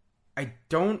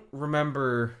don't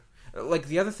remember. Like,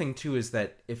 the other thing too is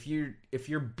that if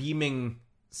you're beaming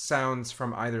sounds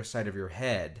from either side of your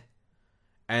head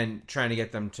and trying to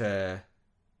get them to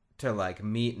like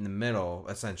meet in the middle,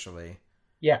 essentially.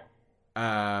 Yeah.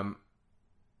 How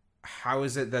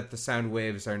is it that the sound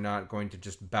waves are not going to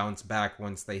just bounce back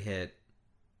once they hit,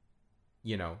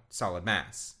 solid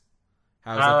mass?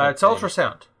 How is it that it's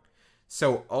ultrasound.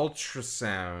 So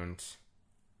ultrasound.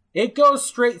 It goes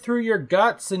straight through your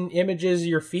guts and images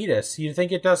your fetus. You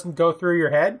think it doesn't go through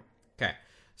your head? Okay.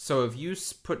 So if you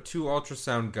put two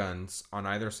ultrasound guns on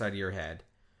either side of your head,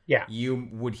 yeah, you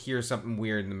would hear something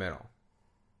weird in the middle.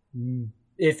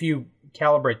 If you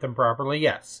calibrate them properly,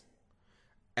 yes.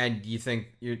 And you think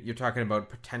you're talking about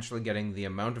potentially getting the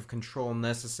amount of control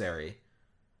necessary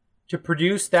to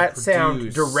produce that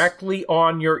sound directly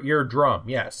on your eardrum,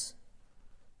 yes.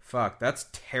 Fuck, that's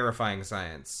terrifying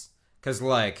science. Because,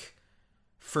 like,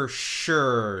 for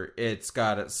sure, it's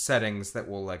got settings that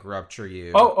will, like, rupture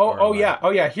you.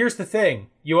 Yeah. Here's the thing.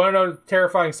 You want to know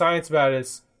terrifying science about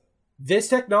is this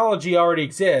technology already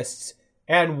exists,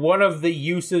 and one of the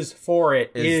uses for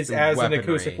it is as weaponry. An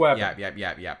acoustic weapon.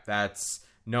 Yeah. That's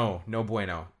no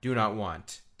bueno. Do not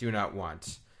want.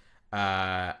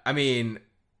 I mean,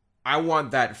 I want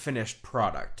that finished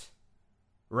product.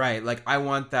 Right, like, I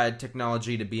want that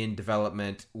technology to be in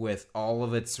development with all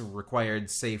of its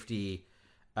required safety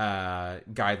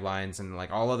guidelines and,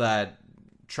 like, all of that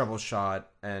troubleshot,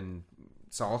 and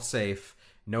it's all safe.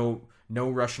 No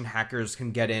Russian hackers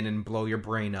can get in and blow your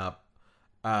brain up.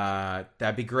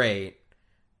 That'd be great.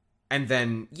 And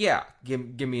then, yeah,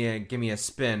 give me a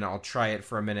spin. I'll try it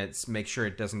for a minute, make sure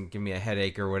it doesn't give me a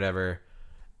headache or whatever.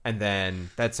 And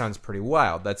then that sounds pretty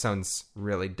wild. That sounds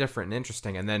really different and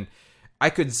interesting. And then I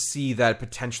could see that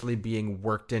potentially being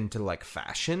worked into, like,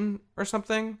 fashion or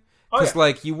something. Because,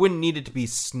 like, you wouldn't need it to be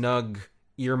snug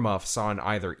earmuffs on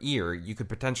either ear. You could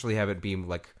potentially have it be,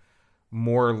 like,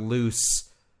 more loose,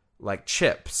 like,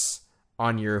 chips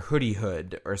on your hoodie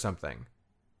hood or something.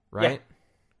 Right?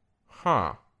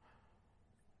 Yeah.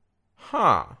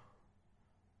 Huh.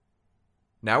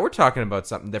 Now we're talking about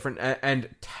something different.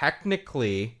 And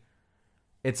technically,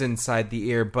 it's inside the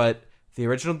ear, but the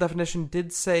original definition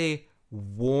did say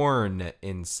worn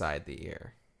inside the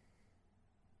ear.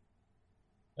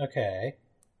 Okay.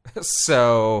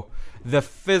 So the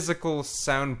physical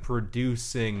sound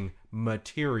producing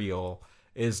material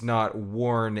is not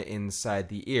worn inside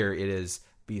the ear. It is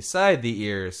beside the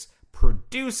ears,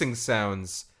 producing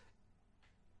sounds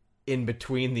in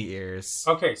between the ears.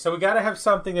 Okay, so we gotta have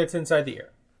something that's inside the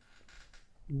ear.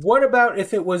 What about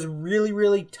if it was really,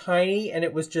 really tiny and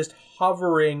it was just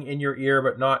hovering in your ear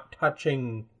but not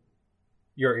touching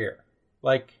your ear?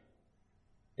 Like,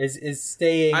 is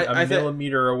staying a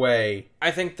millimeter away.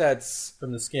 I think that's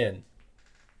from the skin.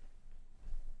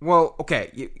 Well,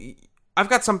 okay. I've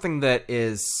got something that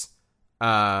is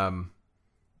holding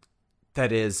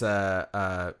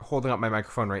up my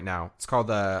microphone right now. It's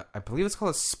called I believe it's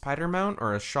called a spider mount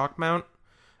or a shock mount,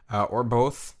 or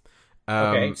both.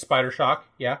 Okay, spider shock,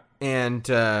 yeah. And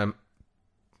how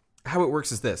it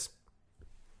works is this.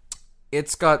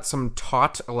 It's got some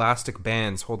taut elastic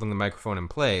bands holding the microphone in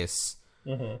place.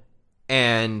 Mm-hmm.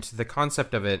 And the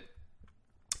concept of it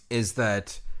is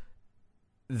that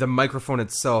the microphone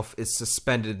itself is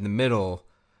suspended in the middle,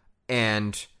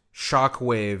 and shock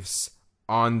waves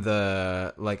on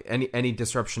the, like, any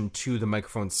disruption to the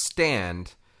microphone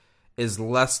stand is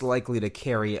less likely to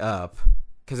carry up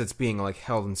because it's being, like,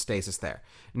 held in stasis there.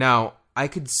 Now, I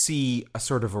could see a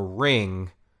sort of a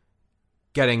ring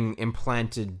getting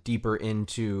implanted deeper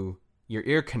into your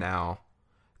ear canal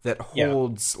that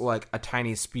holds like a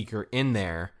tiny speaker in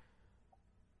there.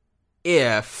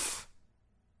 I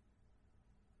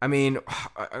mean,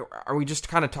 are we just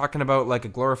kind of talking about like a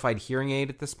glorified hearing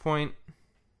aid at this point?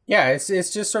 Yeah, it's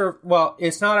just sort of, well,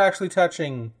 it's not actually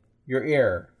touching your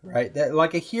ear, right? That,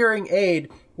 like, a hearing aid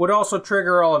would also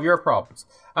trigger all of your problems.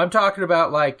 I'm talking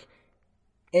about, like,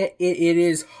 it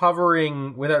is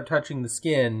hovering without touching the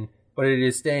skin, but it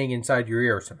is staying inside your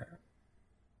ear somehow.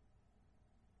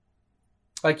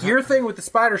 Like, your thing with the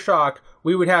spider shock,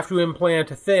 we would have to implant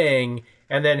a thing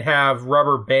and then have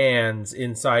rubber bands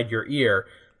inside your ear.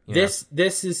 Yeah.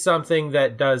 This is something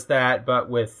that does that,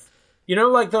 but with, you know,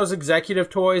 like those executive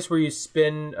toys where you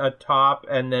spin a top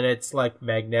and then it's, like,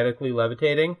 magnetically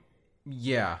levitating?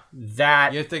 Yeah.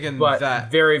 That, you're thinking but that.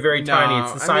 Very, very tiny.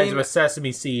 It's the size of a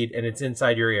sesame seed, and it's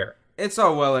inside your ear. It's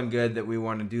all well and good that we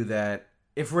want to do that.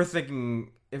 If we're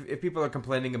thinking... If people are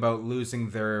complaining about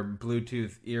losing their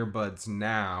Bluetooth earbuds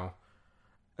now,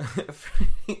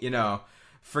 you know,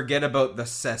 forget about the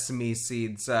sesame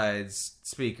seed size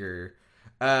speaker.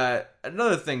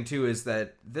 Another thing, too, is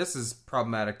that this is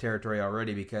problematic territory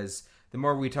already, because the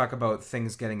more we talk about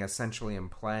things getting essentially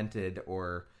implanted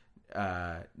or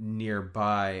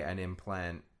nearby an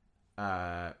implant,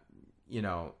 you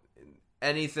know,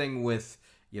 anything with...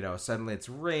 You know, suddenly it's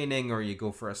raining, or you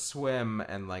go for a swim,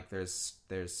 and like there's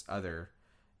other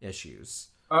issues.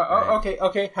 Right?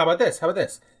 Okay. How about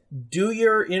this? Do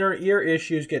your inner ear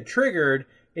issues get triggered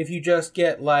if you just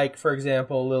get, like, for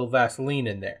example, a little Vaseline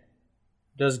in there?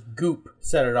 Does goop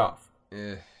set it off?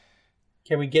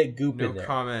 Can we get goop in there? No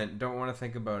comment. Don't want to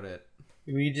think about it.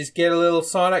 We just get a little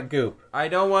sonic goop. I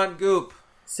don't want goop.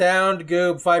 Sound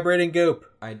goop, vibrating goop.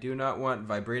 I do not want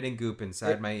vibrating goop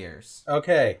inside my ears.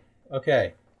 Okay.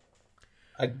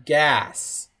 A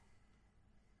gas.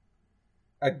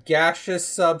 A gaseous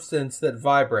substance that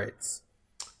vibrates.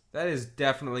 That is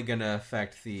definitely going to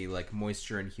affect the, like,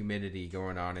 moisture and humidity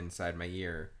going on inside my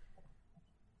ear.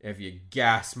 If you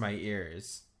gas my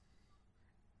ears.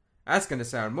 That's going to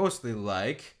sound mostly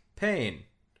like pain.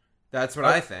 That's what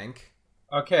I think.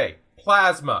 Okay.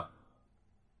 Plasma.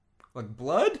 Like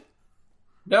blood?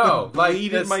 No, like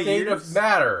the my state ears? of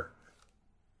matter.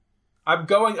 I'm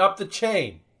going up the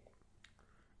chain.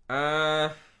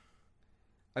 I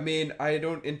mean, I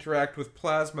don't interact with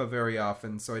plasma very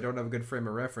often, so I don't have a good frame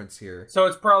of reference here. So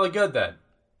it's probably good then.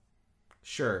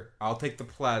 Sure, I'll take the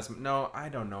plasma. No, I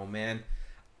don't know, man.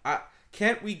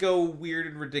 Can't we go weird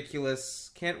and ridiculous?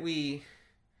 Can't we...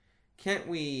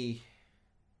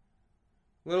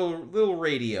 Little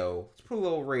radio. Let's put a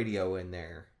little radio in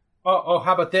there. Oh,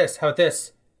 how about this?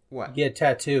 What? You get a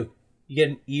tattoo. You get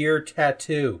an ear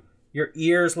tattoo. Your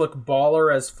ears look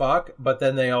baller as fuck, but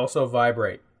then they also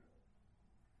vibrate.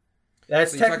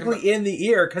 That's technically in the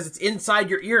ear because it's inside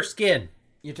your ear skin.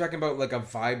 You're talking about like a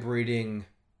vibrating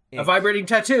ink. A vibrating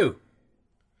tattoo.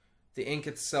 The ink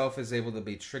itself is able to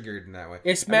be triggered in that way.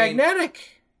 It's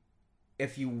magnetic.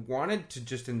 If you wanted to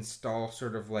just install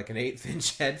sort of like an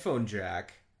 1/8-inch headphone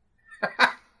jack...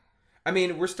 I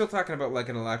mean, we're still talking about like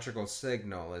an electrical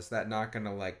signal. Is that not going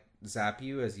to like zap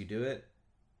you as you do it?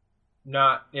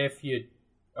 Not if you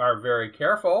are very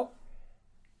careful.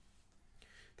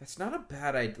 That's not a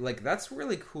bad idea. Like, that's a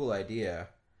really cool idea.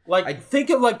 Like,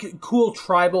 think of, like, cool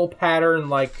tribal pattern,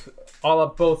 like, all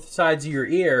up both sides of your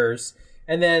ears.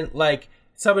 And then, like,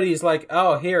 somebody's like,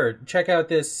 oh, here, check out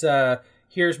this,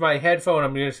 here's my headphone.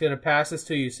 I'm just going to pass this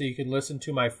to you so you can listen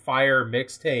to my Fire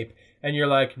mixtape. And you're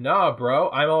like, nah, bro,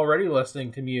 I'm already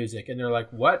listening to music. And they're like,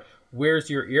 what? Where's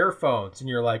your earphones? And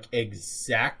you're like,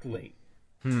 exactly.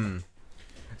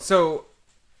 So,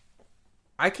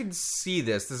 I could see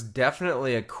this. This is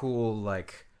definitely a cool,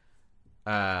 like,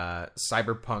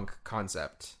 cyberpunk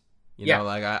concept. You know,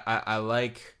 like, I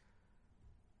like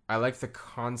the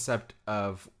concept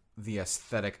of the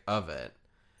aesthetic of it.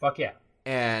 Fuck yeah.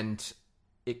 And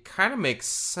it kind of makes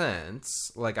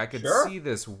sense. Like, I could see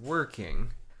this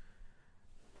working.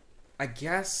 I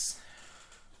guess...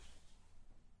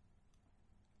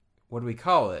 What do we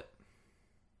call it?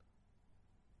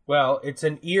 Well, it's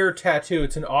an ear tattoo.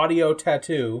 It's an audio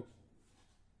tattoo.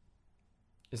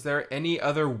 Is there any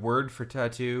other word for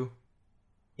tattoo?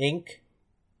 Ink.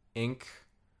 Ink.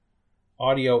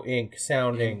 Audio ink.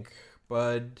 Sound ink.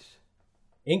 Bud.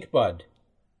 Ink bud.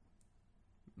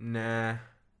 Nah.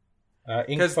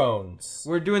 Ink phones.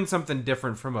 We're doing something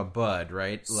different from a bud,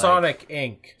 right? Like, Sonic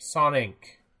ink.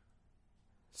 Sonic.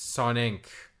 Sonic.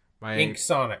 My Ink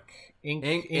Sonic.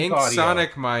 Ink audio.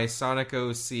 Sonic, my Sonic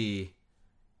OC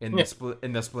in the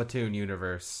Splatoon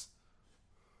universe.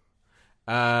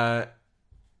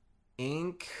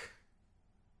 Ink.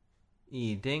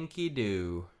 Dinky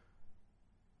doo.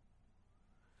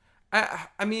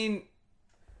 I mean,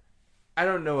 I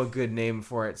don't know a good name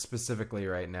for it specifically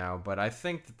right now, but I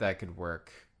think that could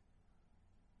work.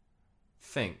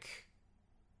 Think.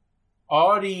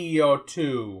 Audio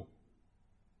 2.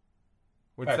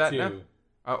 What's that now?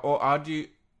 Audi.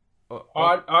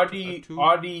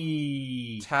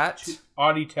 Tat.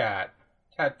 Audi tat.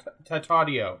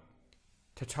 Tataudio.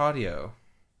 Tataudio.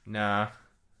 Nah.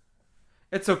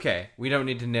 It's okay. We don't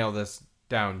need to nail this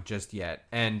down just yet.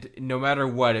 And no matter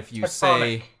what, if you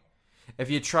say, if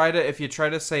you try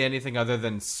to say anything other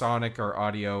than Sonic or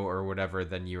audio or whatever,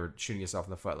 then you're shooting yourself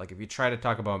in the foot. Like, if you try to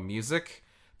talk about music,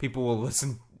 people will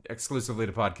listen exclusively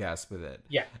to podcasts with it.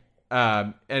 Yeah.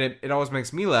 And it always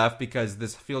makes me laugh because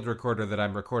this field recorder that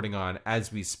I'm recording on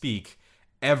as we speak,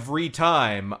 every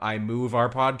time I move our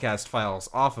podcast files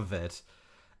off of it,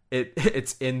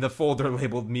 it's in the folder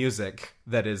labeled music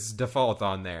that is default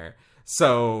on there.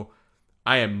 So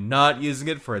I am not using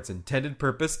it for its intended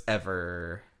purpose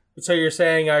ever. So you're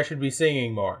saying I should be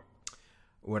singing more?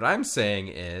 What I'm saying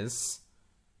is,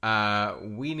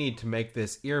 we need to make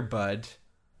this earbud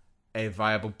a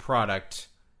viable product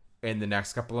in the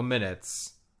next couple of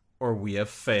minutes, or we have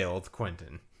failed,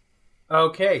 Quentin.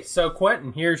 Okay, so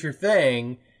Quentin, here's your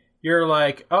thing. You're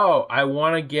like, oh, I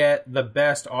want to get the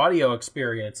best audio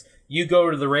experience. You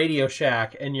go to the Radio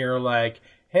Shack and you're like,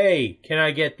 hey, can I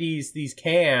get these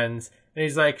cans? And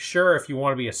he's like, sure, if you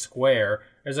want to be a square.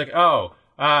 He's like, oh,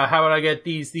 how would I get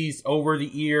these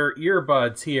over-the-ear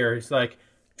earbuds here? He's like,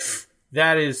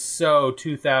 that is so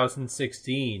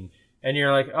 2016. And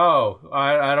you're like, oh,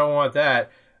 I don't want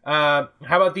that. How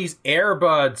about these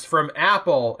Earbuds from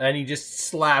Apple? And he just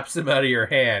slaps them out of your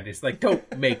hand. It's like,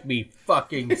 don't make me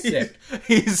fucking sick.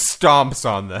 He stomps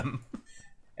on them.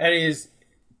 And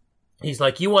he's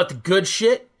like, you want the good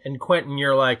shit? And Quentin,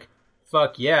 you're like,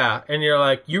 fuck yeah. And you're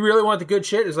like, you really want the good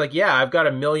shit? It's like, yeah, I've got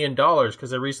 $1 million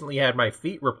because I recently had my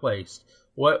feet replaced.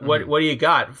 What do you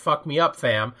got? Fuck me up,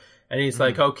 fam. And he's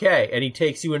like, okay. And he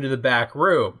takes you into the back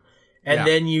room. And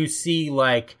then you see,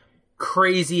 like,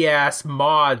 crazy ass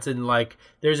mods, and like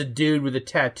there's a dude with a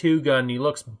tattoo gun and he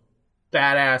looks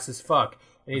badass as fuck,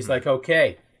 and he's like,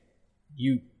 okay,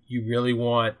 you really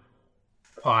want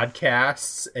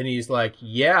podcasts? And he's like,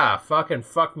 yeah, fucking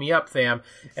fuck me up, fam.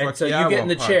 And so you get in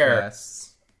the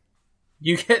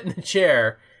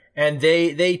chair, and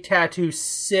they tattoo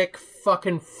sick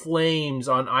fucking flames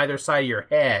on either side of your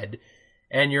head,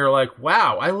 and you're like,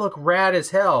 wow, I look rad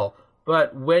as hell.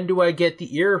 But when do I get the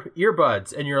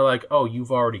earbuds? And you're like, oh,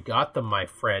 you've already got them, my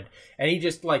friend. And he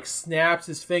just like snaps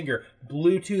his finger,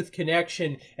 Bluetooth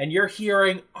connection, and you're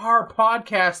hearing our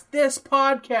podcast, this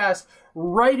podcast,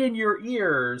 right in your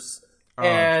ears.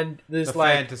 And this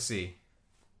like fantasy.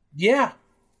 Yeah.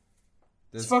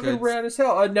 It's fucking rad as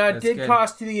hell. Now it did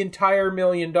cost you the entire $1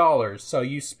 million. So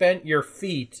you spent your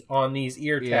feet on these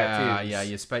ear tattoos. Yeah,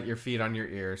 you spent your feet on your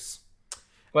ears.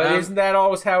 But isn't that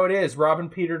always how it is? Robbing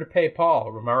Peter to pay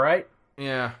Paul. Am I right?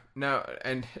 Yeah. No,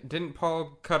 and didn't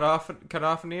Paul cut off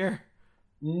an ear?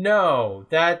 No,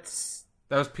 that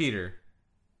was Peter.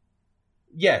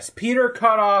 Yes, Peter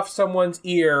cut off someone's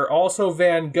ear. Also,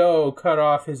 Van Gogh cut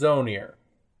off his own ear.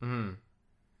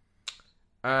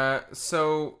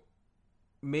 So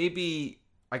maybe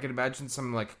I could imagine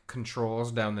some like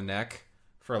controls down the neck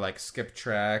for like skip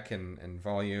track and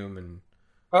volume and.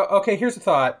 Okay, here's a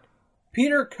thought.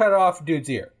 Peter cut off dude's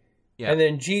ear. Yeah. And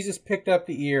then Jesus picked up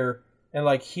the ear and,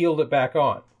 like, healed it back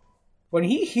on. When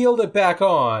he healed it back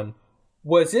on,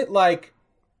 was it, like,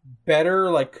 better?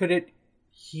 Like, could it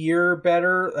hear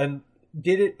better? And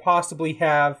did it possibly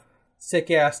have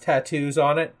sick-ass tattoos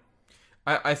on it?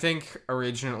 I think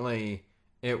originally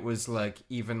it was like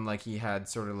even like he had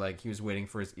sort of like he was waiting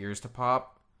for his ears to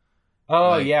pop. Oh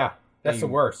like, yeah, that's the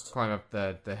worst. Climb up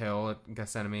the hill at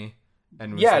Gethsemane.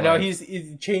 And yeah, like, no, he's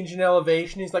changing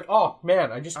elevation. He's like, oh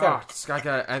man, I just got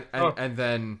and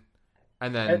then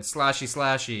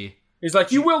slashy. He's like,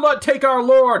 you will not take our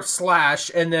Lord, slash,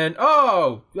 and then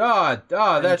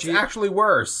that's actually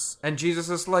worse. And Jesus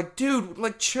is like, dude,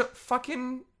 like chill,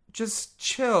 fucking just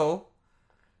chill.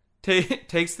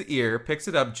 Takes the ear, picks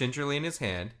it up gingerly in his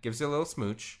hand, gives it a little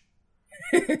smooch,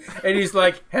 and he's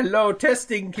like, hello,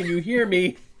 testing, can you hear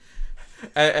me?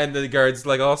 And the guard's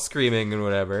like all screaming and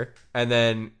whatever. And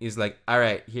then he's like, all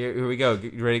right, here we go.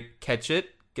 You ready to catch it?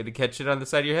 Get to catch it on the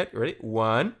side of your head? Ready?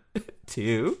 1,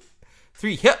 2,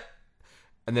 3, hit!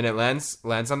 And then it lands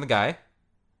on the guy.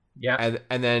 Yeah.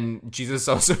 And then Jesus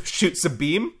also shoots a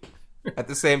beam at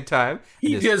the same time.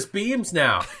 He just beams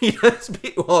now. He does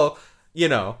well, you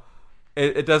know,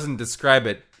 it doesn't describe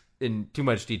it in too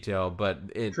much detail, but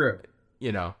it... True.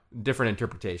 You know, different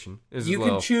interpretation. You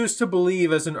can choose to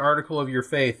believe as an article of your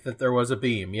faith that there was a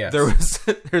beam, yes.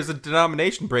 There's a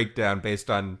denomination breakdown based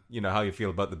on, you know, how you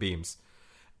feel about the beams.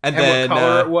 And then, what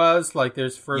color it was, like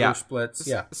there's further splits.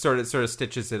 Yeah. Sort of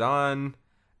stitches it on.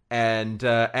 And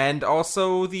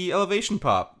also the elevation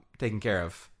pop taken care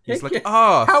of. He's like,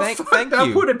 oh, thank you.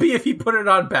 How would it be if he put it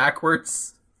on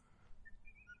backwards?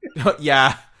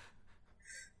 Yeah.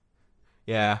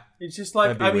 Yeah. It's just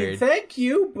like, weird. Thank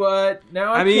you, but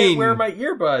now I can't wear my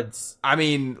earbuds. I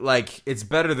mean, like, it's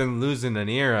better than losing an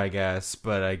ear, I guess,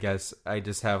 but I guess I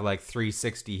just have, like,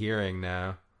 360 hearing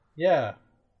now. Yeah.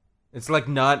 It's, like,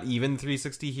 not even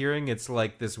 360 hearing. It's,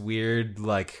 like, this weird,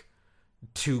 like,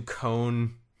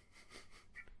 2-cone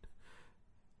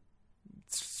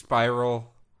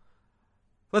spiral.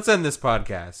 Let's end this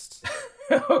podcast.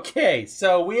 Okay,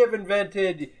 so we have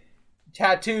invented...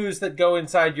 tattoos that go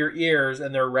inside your ears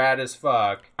and they're rad as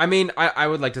fuck. I mean, I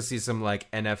would like to see some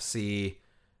like NFC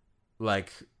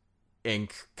like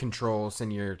ink controls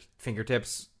in your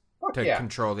fingertips to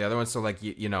control the other ones. So like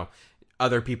you know,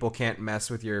 other people can't mess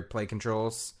with your play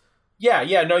controls.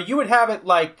 Yeah, no, you would have it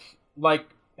like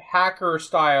hacker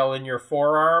style in your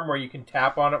forearm where you can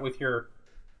tap on it with your...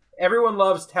 Everyone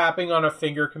loves tapping on a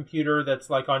finger computer that's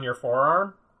like on your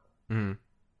forearm. Mm-hmm.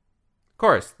 Of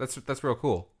course, that's real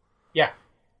cool. Yeah.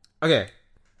 Okay.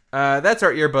 That's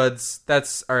our earbuds.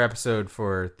 That's our episode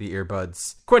for the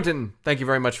earbuds. Quentin, thank you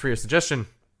very much for your suggestion.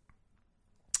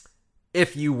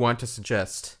 If you want to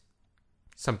suggest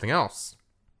something else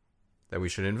that we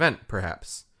should invent,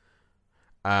 perhaps,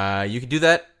 you can do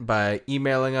that by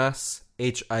emailing us,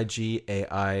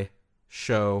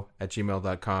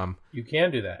 higaishow@gmail.com. You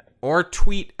can do that. Or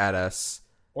tweet at us.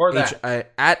 Or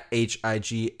that. At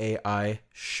HIGAI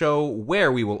show,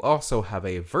 where we will also have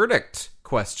a verdict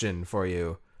question for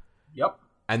you. Yep.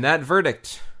 And that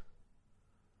verdict,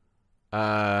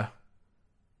 good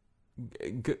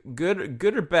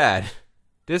or bad?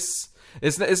 This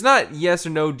it's not yes or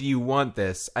no. Do you want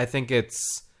this? I think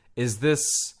it's is this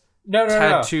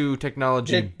tattoo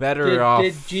technology better off?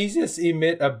 Did Jesus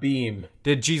emit a beam?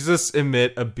 Did Jesus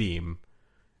emit a beam?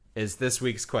 Is this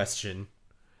week's question.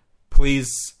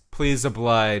 Please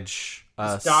oblige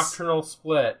us. It's doctrinal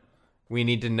split. We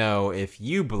need to know if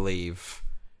you believe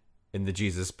in the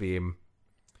Jesus beam.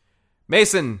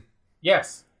 Mason.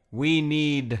 Yes. We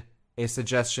need a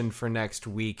suggestion for next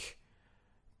week.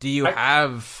 Do you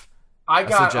have a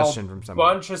suggestion from someone? I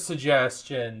got a bunch of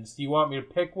suggestions. Do you want me to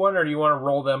pick one or do you want to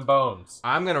roll them bones?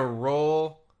 I'm going to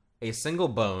roll a single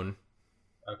bone.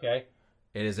 Okay.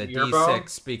 It is a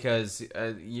D6 because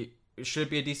should it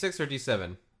be a D6 or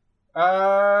D7?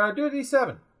 Do a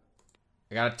D7.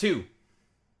 I got a 2.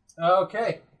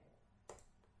 Okay.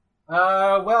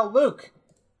 Well, Luke,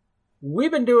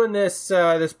 we've been doing this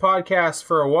podcast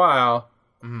for a while,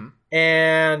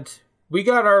 and we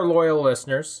got our loyal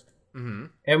listeners,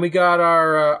 and we got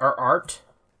our art,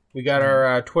 we got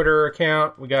our Twitter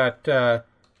account, we got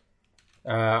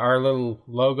our little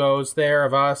logos there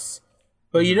of us.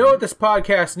 But you know what this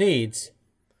podcast needs?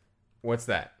 What's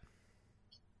that?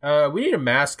 We need a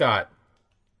mascot.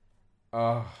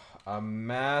 Oh, a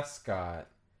mascot.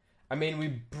 I mean, we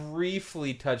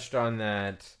briefly touched on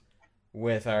that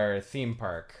with our theme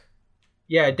park.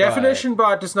 Yeah, Definition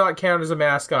Bot does not count as a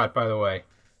mascot, by the way.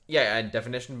 Yeah, and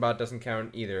Definition Bot doesn't count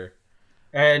either.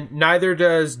 And neither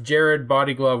does Jared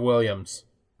Body Glove Williams.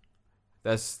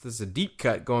 This is a deep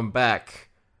cut going back.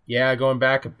 Yeah, going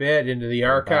back a bit into the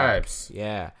archives.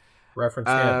 Yeah. Reference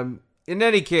him. In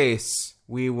any case,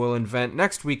 we will invent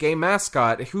next week a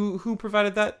mascot. Who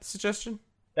provided that suggestion?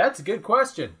 That's a good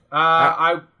question.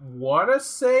 I want to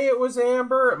say it was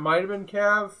Amber. It might have been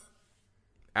Kev.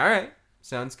 All right.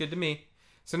 Sounds good to me.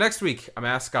 So next week, I'm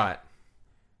Ask Scott.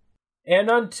 And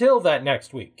until that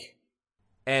next week,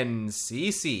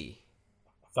 NCC.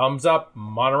 Thumbs up,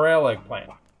 monorail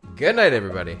eggplant. Good night,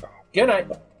 everybody. Good night.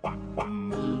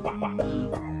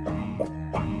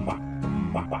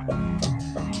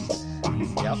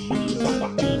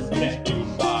 Yep.